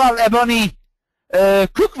Tefal Ebony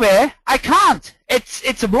cookware. I can't.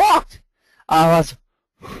 It's blocked. I was,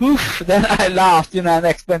 whew. Then I laughed, and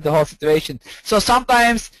explained the whole situation. So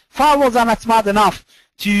sometimes firewalls are not smart enough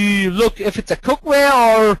to look if it's a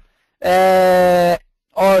cookware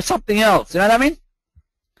or something else. You know what I mean?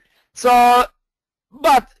 So,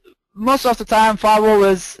 but most of the time, firewall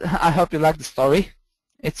is. I hope you like the story.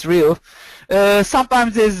 It's real.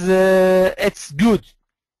 Sometimes it's good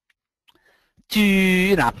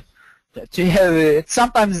to to have it.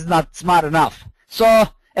 Sometimes it's not smart enough. So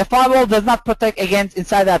a firewall does not protect against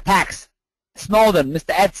insider attacks. Snowden,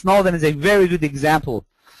 Mr. Ed Snowden is a very good example.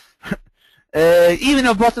 Even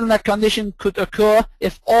a bottleneck condition could occur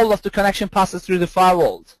if all of the connection passes through the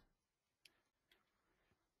firewalls.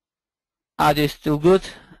 Audio is still good.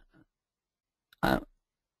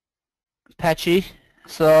 Patchy.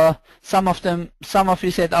 So some of you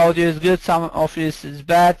said audio is good, some of you is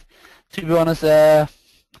bad. To be honest,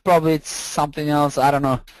 probably it's something else. I don't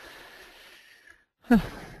know.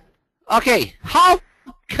 Okay, how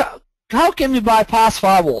can we bypass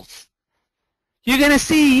firewalls? You're gonna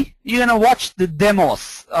watch the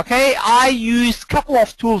demos. Okay, I use a couple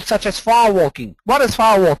of tools such as firewalking. What is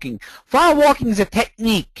firewalking? Firewalking is a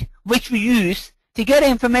technique which we use to get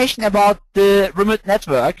information about the remote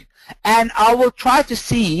network, and I will try to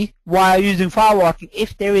see while using firewalking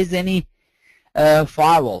if there is any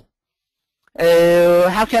firewall.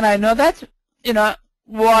 How can I know that?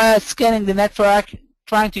 While scanning the network,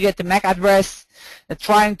 trying to get the MAC address,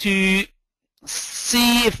 trying to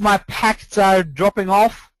see if my packets are dropping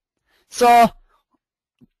off. So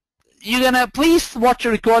you're gonna please watch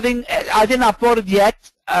the recording. I didn't upload it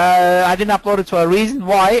yet. I didn't upload it for a reason.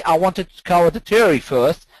 Why? I wanted to cover the theory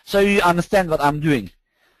first, so you understand what I'm doing.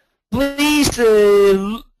 Please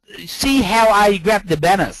see how I grab the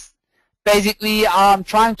banners. Basically, I'm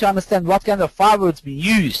trying to understand what kind of firewalls being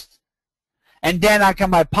used, and then I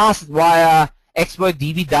can bypass it via exploit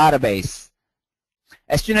DB database.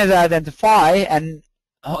 As soon as I identify and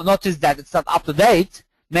notice that it's not up to date,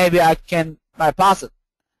 maybe I can bypass it.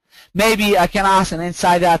 Maybe I can ask an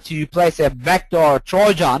insider to place a backdoor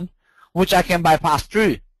Trojan, which I can bypass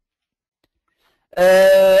through.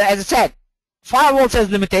 As I said, firewalls has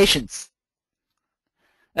limitations.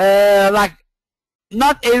 Like,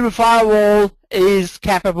 not every firewall is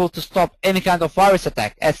capable to stop any kind of virus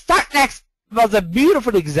attack. Startnext was a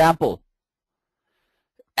beautiful example.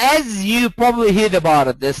 As you probably heard about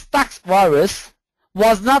it, the Stux virus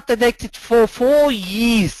was not detected for 4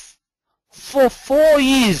 years. For 4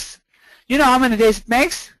 years. You know how many days it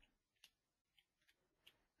makes?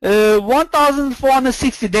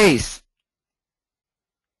 1,460 days.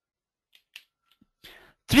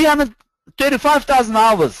 335,000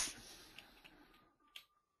 hours.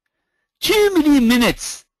 2 million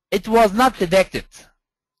minutes. It was not detected.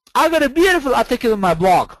 I got a beautiful article in my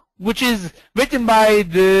blog, which is written by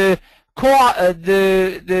the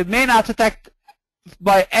main architect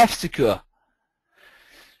by F-Secure.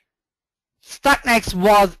 Startnext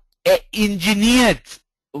was an engineered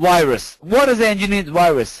virus. What is an engineered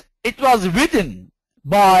virus? It was written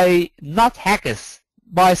by not hackers,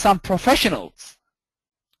 by some professionals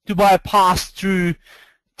to bypass through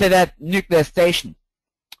to that nuclear station.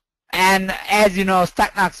 And as you know,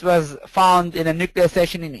 Startnext was found in a nuclear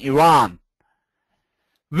station in Iran,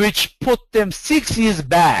 which put them 6 years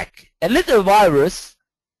back. A little virus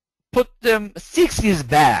put them 6 years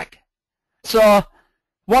back. So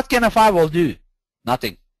what can a firewall do?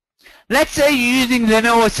 Nothing. Let's say you're using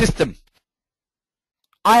Lenovo system.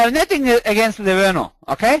 I have nothing against Lenovo,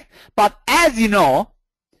 okay? But as you know,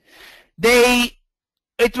 Lenovo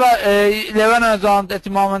is on at the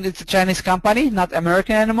moment. It's a Chinese company, not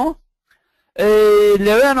American anymore. Every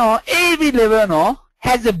Lenovo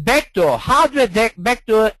has a backdoor, hardware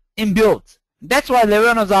backdoor inbuilt. That's why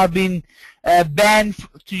Lenovo's are being banned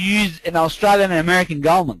to use in Australian and American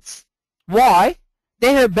governments. Why?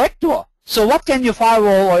 They have a backdoor. So what can your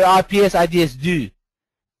firewall or your IPS IDS do?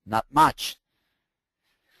 Not much.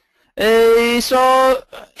 So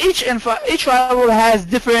each firewall has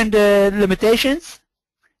different limitations.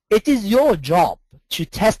 It is your job to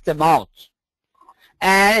test them out,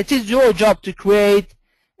 and it is your job to create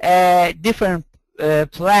a different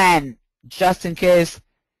plan just in case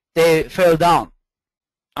they fell down.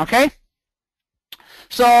 Okay?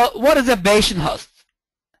 So what is a Bastion host?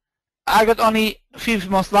 I got only a few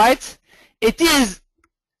more slides. It is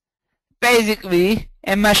basically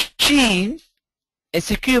a machine, a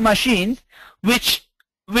secure machine, which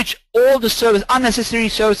all the unnecessary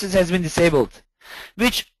services has been disabled,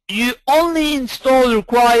 which you only install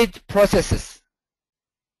required processes.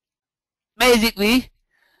 Basically,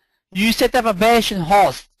 you set up a Bastion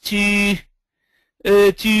host to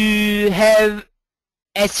have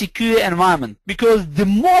a secure environment, because the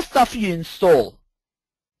more stuff you install,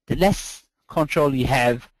 the less control you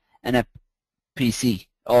have in a PC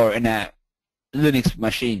or in a Linux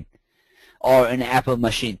machine or an Apple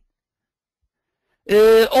machine.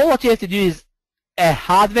 All what you have to do is a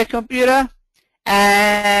hardware computer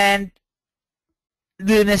and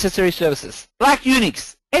the necessary services. Like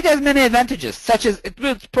Unix, it has many advantages, such as it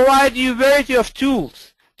will provide you a variety of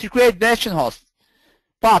tools to create Bastion hosts.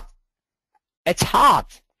 But it's hard.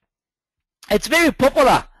 It's very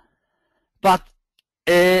popular, but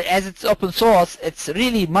as it's open source, it's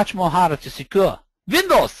really much more harder to secure.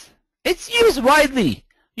 Windows, it's used widely.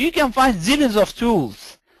 You can find zillions of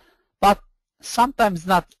tools, but sometimes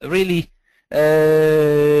not really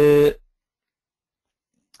I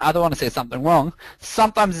don't want to say something wrong.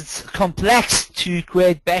 Sometimes it's complex to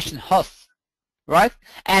create Bastion hosts, right?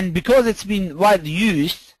 And because it's been widely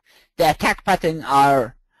used, the attack patterns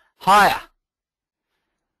are higher.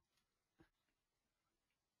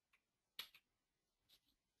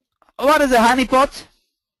 What is a honeypot?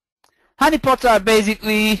 Honeypots are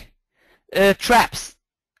basically traps.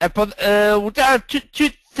 There are two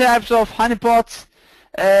types of honeypots,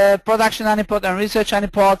 production honeypot and research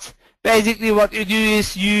honeypots. Basically what you do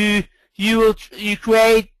is you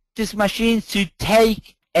create these machines to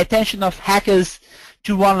take attention of hackers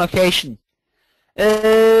to one location.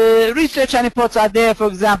 Research honeypots are there, for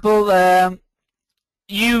example,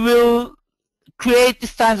 you will create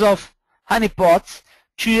these kinds of honeypots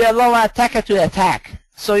to allow an attacker to attack,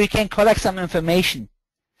 so you can collect some information.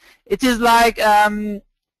 It is like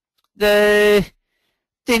the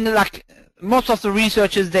thing, like most of the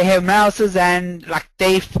researchers, they have mouses, and like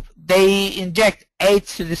they inject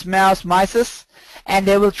AIDS to this mice, and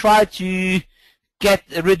they will try to get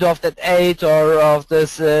rid of that AIDS or of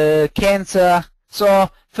this cancer.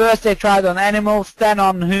 So first they try it on animals, then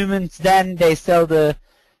on humans, then they sell the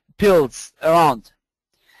pills around.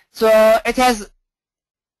 So it has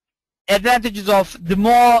advantages of the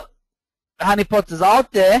more honeypots is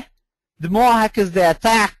out there, the more hackers they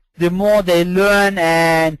attack, the more they learn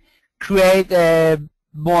and create a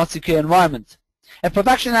more secure environment. And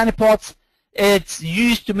production honeypots, it's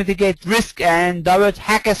used to mitigate risk and divert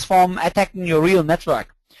hackers from attacking your real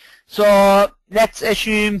network. So let's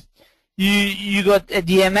assume you got a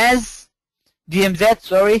DMZ,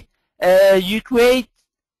 sorry. You create,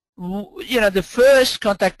 the first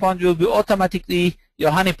contact point will be automatically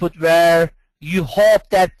your honeypot, where you hope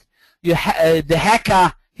that the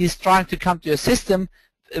hacker is trying to come to your system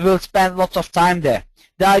will spend lots of time there.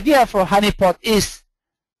 The idea for honeypot is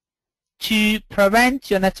to prevent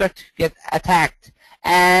your network to get attacked,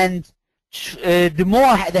 and the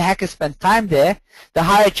more the hacker spends time there, the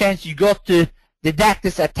higher chance you got to detect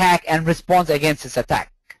this attack and respond against this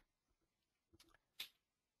attack.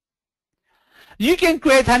 You can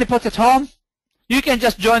create honeypots at home. You can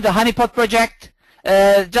just join the honeypot project.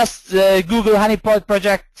 Just Google honeypot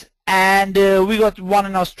project, and we got one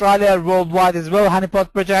in Australia, worldwide as well,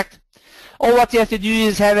 honeypot project. All what you have to do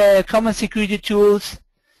is have a common security tools,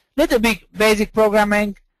 little big basic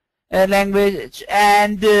programming language,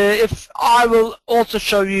 and if I will also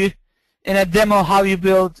show you in a demo how you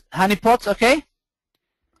build honeypots, okay?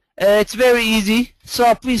 It's very easy,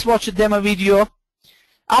 so please watch the demo video.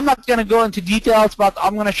 I'm not going to go into details, but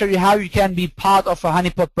I'm going to show you how you can be part of a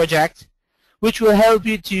honeypot project, which will help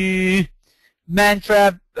you to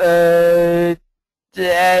man-trap or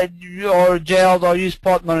jailed or use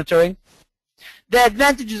port monitoring. The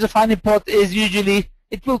advantages of honeypot is usually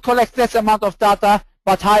it will collect less amount of data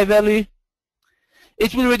but high value.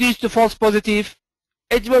 It will reduce the false positive.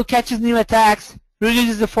 It will catch new attacks,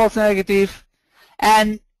 reduces the false negative,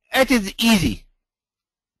 and it is easy.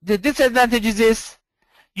 The disadvantages is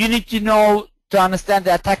you need to know to understand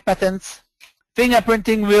the attack patterns.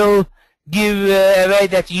 Fingerprinting will give away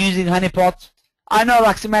that you're using honeypot. I know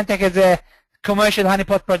like Symantec has a commercial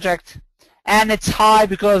honeypot project, and it's high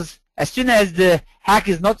because as soon as the hack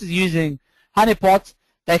is not using honeypot,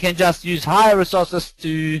 they can just use higher resources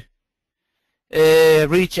to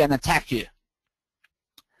reach and attack you.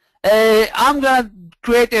 I'm gonna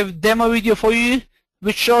create a demo video for you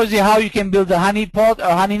which shows you how you can build a honeypot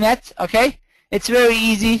or honeynet. Okay, it's very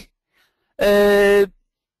easy. It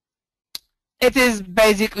is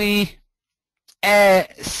basically a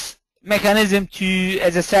mechanism to,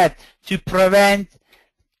 as I said, to prevent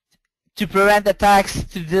attacks,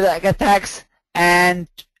 to detect attacks, and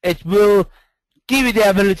it will give you the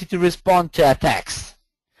ability to respond to attacks.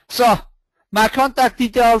 So my contact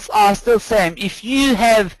details are still same. If you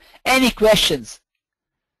have any questions,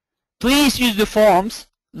 please use the forums,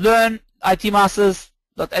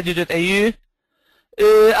 learn.itmasters.edu.au.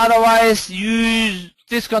 Otherwise, use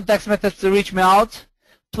this contact method to reach me out.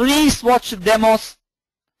 Please watch the demos,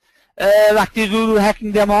 like the Google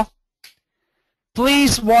hacking demo.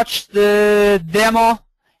 Please watch the demo,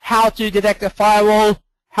 how to detect a firewall,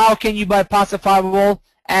 how can you bypass a firewall,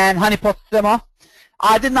 and honeypot demo.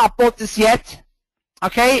 I did not upload this yet.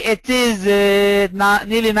 Okay, it is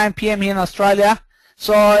nearly 9 p.m. here in Australia,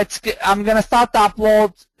 so I'm gonna start to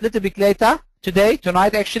upload a little bit later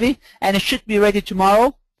tonight actually, and it should be ready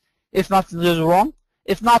tomorrow. If not, it's wrong.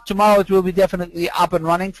 If not tomorrow, it will be definitely up and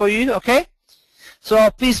running for you. Okay, so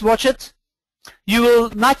please watch it. You will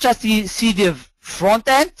not just see the front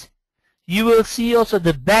end, you will see also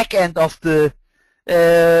the back end of the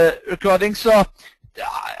recording. So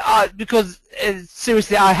because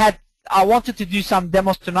seriously, I wanted to do some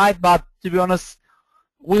demos tonight, but to be honest,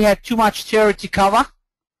 we had too much theory to cover.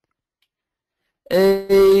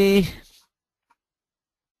 Do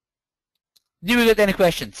we get any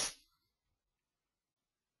questions?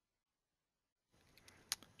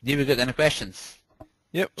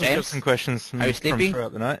 Yep, we've got some questions from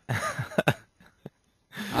throughout the night.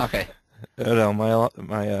 Okay. Erdal,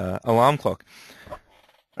 my alarm clock.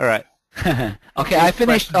 All right. Okay, I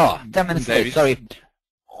finished. 10 minutes late. Sorry.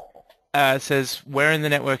 It says, where in the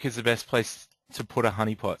network is the best place to put a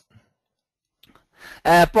honeypot?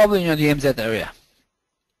 Probably in the ENSA area.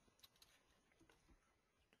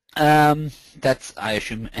 That's, I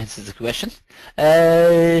assume, answers the question.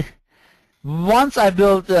 Once I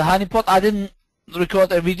built the honeypot, I didn't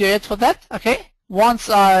record a video yet for that. Okay. Once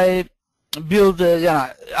I build,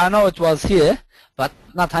 I know it was here, but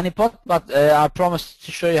not honeypot. But I promised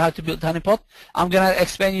to show you how to build honeypot. I'm gonna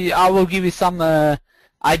explain you. I will give you some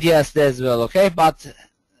ideas there as well. Okay. But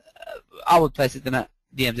I will place it in a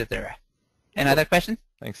DMZ area. Any other question?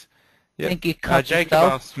 Thanks. Yep. Thank you. Jacob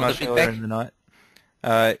asked much earlier in the night.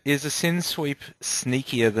 Is a SYN sweep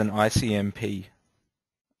sneakier than ICMP?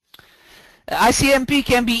 ICMP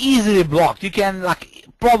can be easily blocked. You can,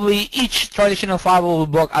 probably each traditional firewall will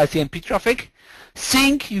block ICMP traffic.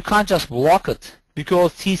 Sync, you can't just block it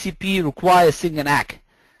because TCP requires sync and ACK.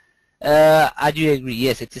 I do agree.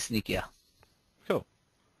 Yes, it is sneakier. Cool.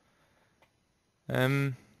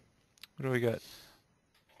 What do we got?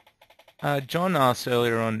 John asked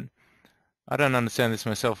earlier on, I don't understand this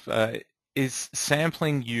myself, is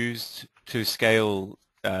sampling used to scale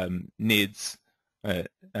NIDs, an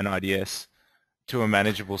IDS, to a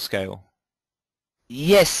manageable scale?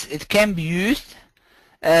 Yes, it can be used.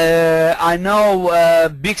 I know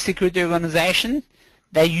big security organization,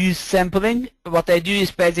 they use sampling. What they do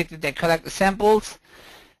is basically they collect the samples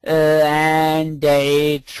and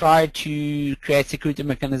they try to create security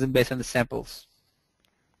mechanism based on the samples.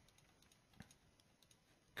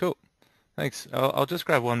 Cool. Thanks. I'll just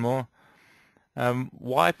grab one more.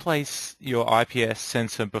 Why place your IPS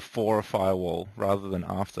sensor before a firewall rather than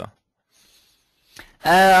after?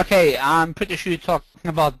 Okay, I'm pretty sure you're talking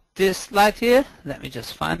about this slide here. Let me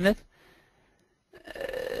just find it.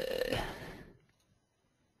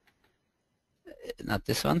 Not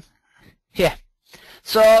this one. Here.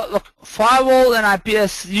 So look, firewall and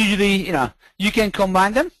IPS usually, you can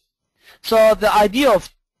combine them. So the idea of,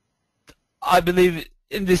 I believe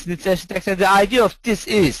in this architecture, the idea of this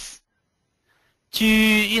is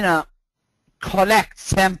to, collect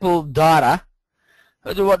sample data.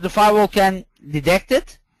 What the firewall can detect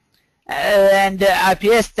it, and the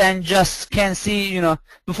IPS then just can see,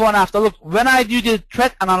 before and after. Look, when I do the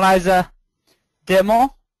threat analyzer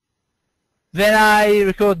demo, when I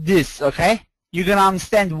record this, okay, you're gonna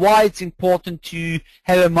understand why it's important to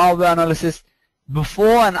have a malware analysis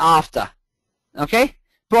before and after. Okay,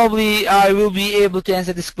 probably I will be able to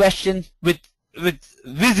answer this question with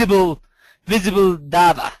visible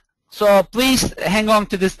data. So please hang on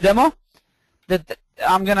to this demo. That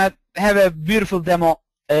I'm gonna have a beautiful demo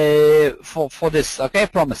for this. Okay,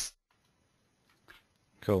 promise.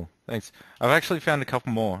 Cool, thanks. I've actually found a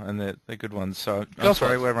couple more, and they're good ones. So I'm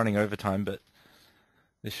sorry we're running over time, but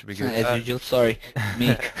this should be good. As usual, sorry,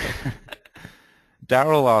 me.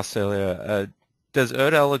 Daryl asked earlier, does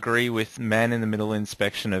Erdal agree with man-in-the-middle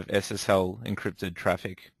inspection of SSL encrypted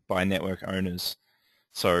traffic by network owners?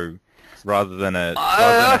 So rather than a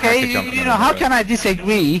okay, how can I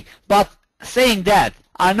disagree? But saying that,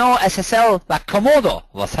 I know SSL, like Komodo,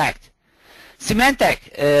 was hacked.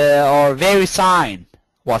 Symantec or VeriSign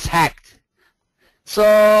was hacked.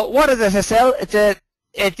 So what is SSL?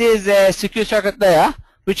 It is a secure circuit layer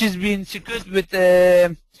which is being secured with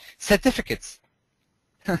certificates.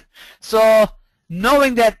 So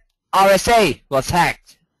knowing that RSA was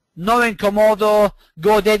hacked, knowing Komodo,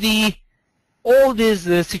 GoDaddy, all these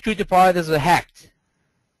security providers were hacked,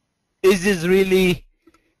 is this really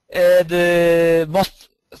the most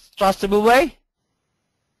trustable way?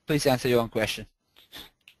 Please answer your own question.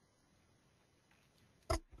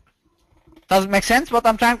 Does it make sense what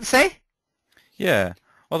I'm trying to say? Yeah.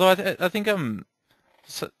 Although I think I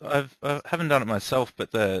haven't done it myself,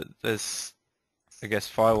 but there's I guess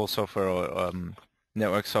firewall software or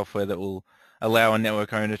network software that will allow a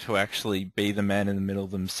network owner to actually be the man in the middle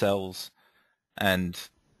themselves and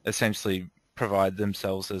essentially provide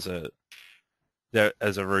themselves as a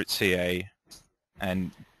root CA,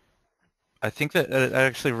 and I think that it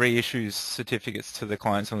actually reissues certificates to the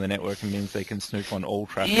clients on the network and means they can snoop on all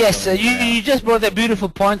traffic. Yes, you just brought a beautiful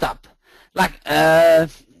point up. Like I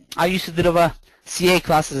used to deliver CA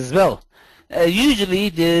classes as well. usually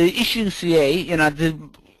the issue CA,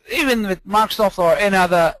 even with Microsoft or any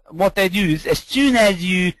other, what they do is as soon as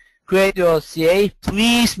you create your CA,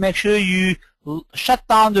 please make sure you shut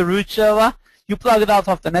down the root server, you plug it out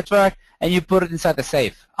of the network, and you put it inside the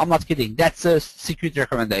safe. I'm not kidding. That's a security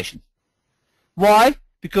recommendation. Why?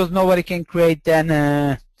 Because nobody can create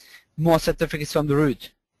then more certificates from the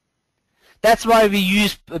root. That's why we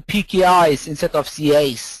use PKIs instead of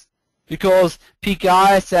CAs. Because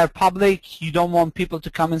PKIs are public, you don't want people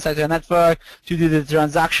to come inside your network to do the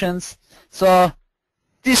transactions. So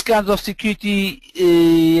these kinds of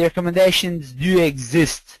security recommendations do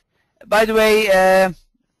exist. By the way,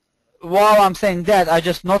 while I'm saying that, I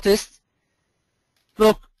just noticed,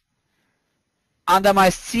 look, under my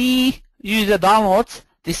C user downloads,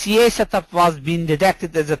 the CA setup was being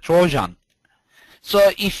detected as a Trojan.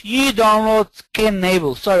 So if you download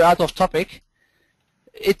Kennable, sorry, out of topic,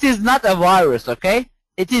 it is not a virus, okay?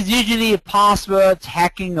 It is usually a password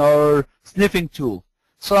hacking or sniffing tool.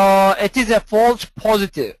 So it is a false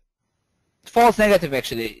positive, false negative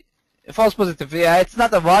actually, false positive. Yeah, it's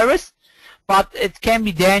not a virus, but it can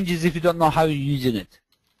be dangerous if you don't know how you're using it.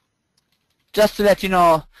 Just to let you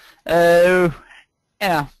know,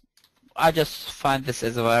 I just find this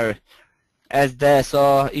as a virus, as there.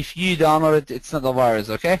 So if you download it, it's not a virus,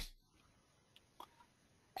 okay?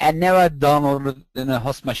 And never download it in a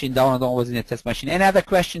host machine. Download always in a test machine. Any other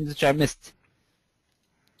questions which I missed?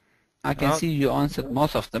 I can see you answered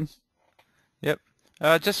most of them. Yep.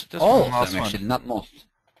 Just all one last of them, actually, not most.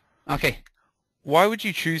 Okay. Why would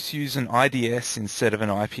you choose to use an IDS instead of an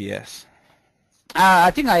IPS? I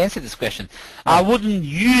think I answered this question. I wouldn't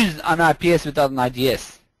use an IPS without an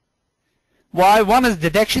IDS. Why? One is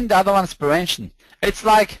detection, the other one is prevention. It's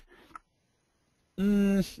like,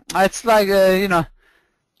 two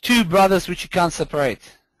brothers which you can't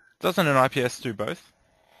separate. Doesn't an IPS do both?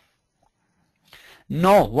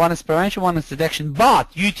 No, one is prevention, one is detection.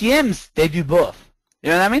 But UTMs, they do both. You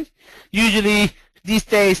know what I mean? Usually these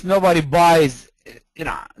days nobody buys.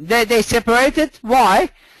 They separate it. Why?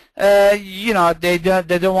 They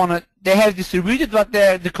don't want to. They have distributed, but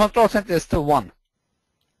the control center is still one.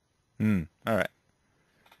 All right.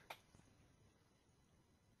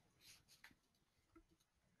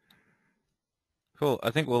 Cool. I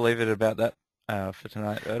think we'll leave it about that for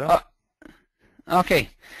tonight, Erdal. Okay.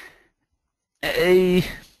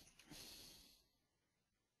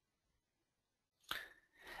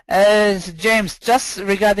 James, just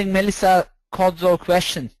regarding Melissa Kodzo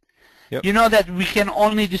question. Yep. You know that we can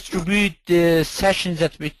only distribute the sessions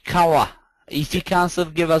that we cover. EC Council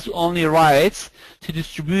give us only rights to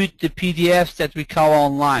distribute the PDFs that we cover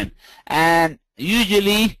online. And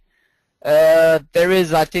usually there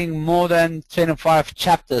is, I think, more than 25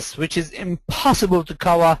 chapters, which is impossible to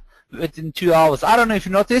cover within 2 hours. I don't know if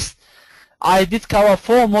you noticed, I did cover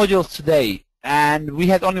 4 modules today, and we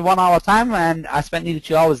had only 1 hour time, and I spent nearly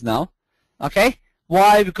 2 hours now. Okay?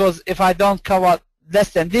 Why? Because if I don't cover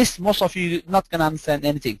less than this, most of you are not going to understand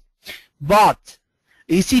anything. But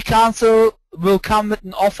EC Council will come with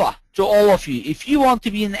an offer to all of you. If you want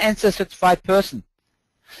to be an ENSA certified person,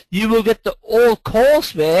 you will get the all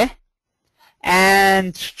courseware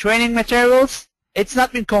and training materials. It's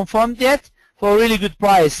not been confirmed yet, for a really good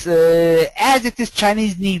price. As it is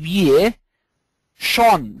Chinese New Year,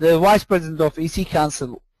 Sean, the Vice President of EC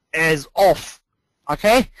Council, is off.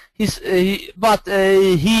 Okay, they're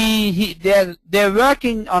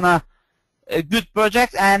working on a good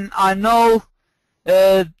project, and I know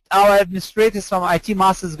our administrators from IT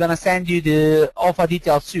Masters is gonna send you the offer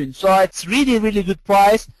details soon. So it's really, really good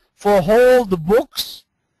price for all the books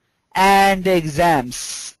and the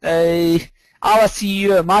exams. Our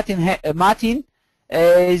CEO Martin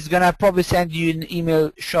is gonna probably send you an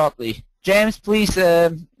email shortly. James, please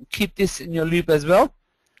keep this in your loop as well.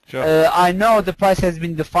 Sure. I know the price has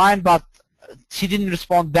been defined, but he didn't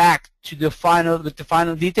respond back to the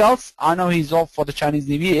final details. I know he's off for the Chinese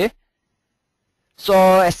New Year.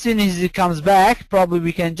 So as soon as he comes back, probably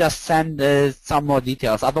we can just send some more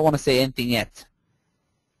details. I don't want to say anything yet.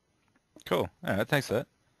 Cool. All right. Thanks for that.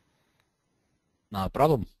 No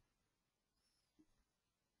problem.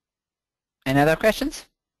 Any other questions?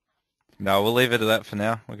 No, we'll leave it at that for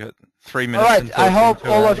now. We've got 3 minutes. All right. I hope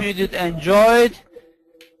all of you did enjoy it.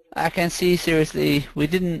 I can see, seriously, we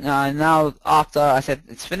didn't, now after I said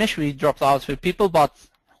it's finished, we dropped out with people, but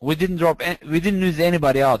we didn't lose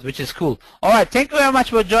anybody out, which is cool. Alright, thank you very much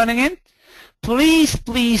for joining in. Please,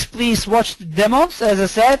 please, please watch the demos, as I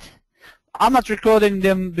said. I'm not recording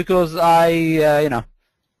them because I'm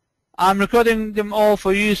recording them all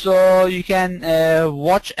for you so you can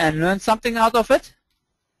watch and learn something out of it.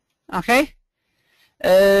 Okay?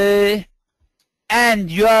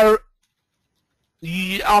 and I'm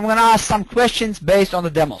gonna ask some questions based on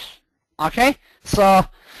the demos. Okay, so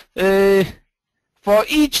for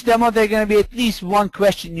each demo there's gonna be at least one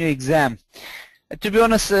question in your exam. To be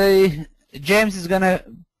honest, James is gonna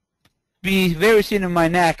be very soon in my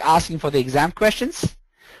neck asking for the exam questions,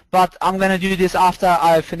 but I'm gonna do this after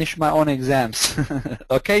I finish my own exams.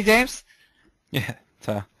 Okay, James? Yeah.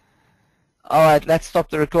 So. All right, let's stop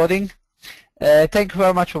the recording. Thank you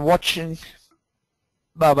very much for watching.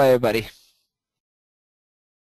 Bye bye, everybody.